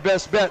 those are our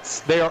best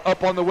bets. They are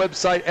up on the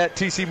website at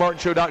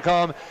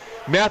tcmartinshow.com.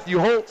 Matthew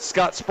Holt,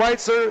 Scott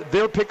Spreitzer,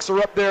 their picks are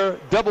up there.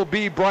 Double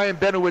B, Brian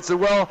Benowitz as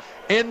well.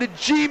 And the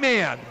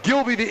G-Man,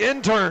 Gilby the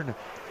intern.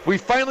 We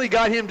finally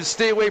got him to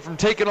stay away from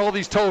taking all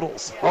these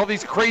totals, all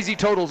these crazy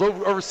totals,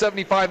 over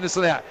 75, this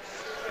and that.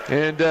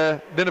 And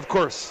then, of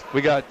course,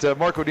 we got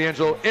Marco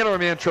D'Angelo and our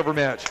man Trevor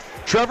Match.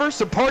 Trevor,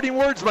 some parting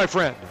words, my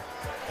friend.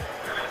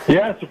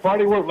 Yeah, it's a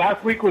parting word.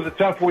 Last week was a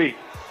tough week.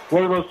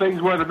 One of those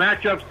things where the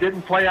matchups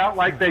didn't play out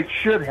like they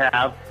should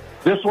have.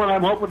 This one,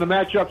 I'm hoping the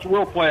matchups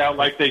will play out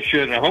like they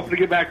should, and I'm hoping to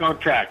get back on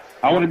track.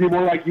 I want to be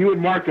more like you and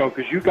Marco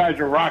because you guys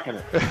are rocking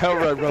it. All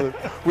right, brother.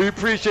 We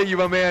appreciate you,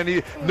 my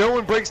man. No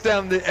one breaks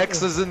down the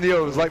X's and the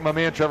O's like my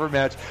man Trevor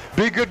Match.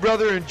 Be good,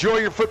 brother. Enjoy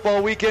your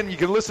football weekend. You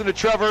can listen to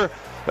Trevor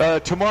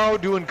tomorrow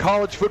doing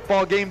college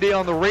football game day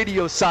on the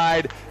radio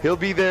side. He'll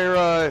be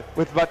there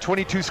with about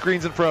 22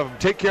 screens in front of him.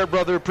 Take care,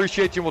 brother.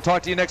 Appreciate you. We'll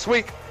talk to you next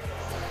week.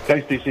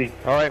 Thanks, DC.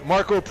 All right,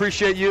 Marco,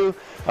 appreciate you.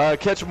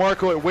 Catch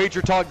Marco at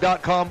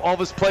wagertalk.com. All of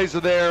his plays are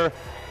there.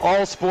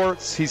 All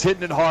sports. He's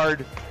hitting it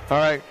hard. All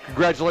right,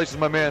 congratulations,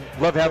 my man.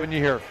 Love having you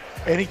here.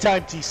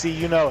 Anytime, TC,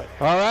 you know it.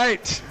 All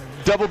right,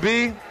 Double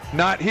B,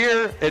 not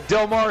here at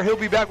Del Mar. He'll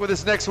be back with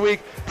us next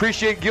week.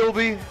 Appreciate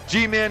Gilby,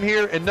 G-Man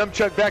here, and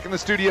Numchuck back in the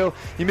studio.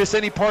 You miss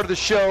any part of the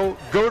show,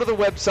 go to the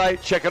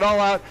website, check it all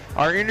out.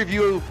 Our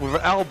interview with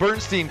Al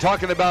Bernstein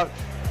talking about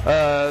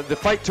the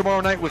fight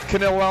tomorrow night with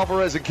Canelo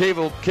Alvarez and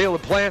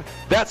Caleb Plant.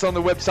 That's on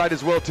the website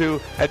as well,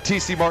 too, at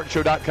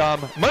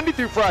tcmartinshow.com. Monday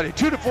through Friday,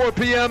 2 to 4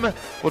 p.m.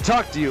 We'll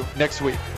talk to you next week.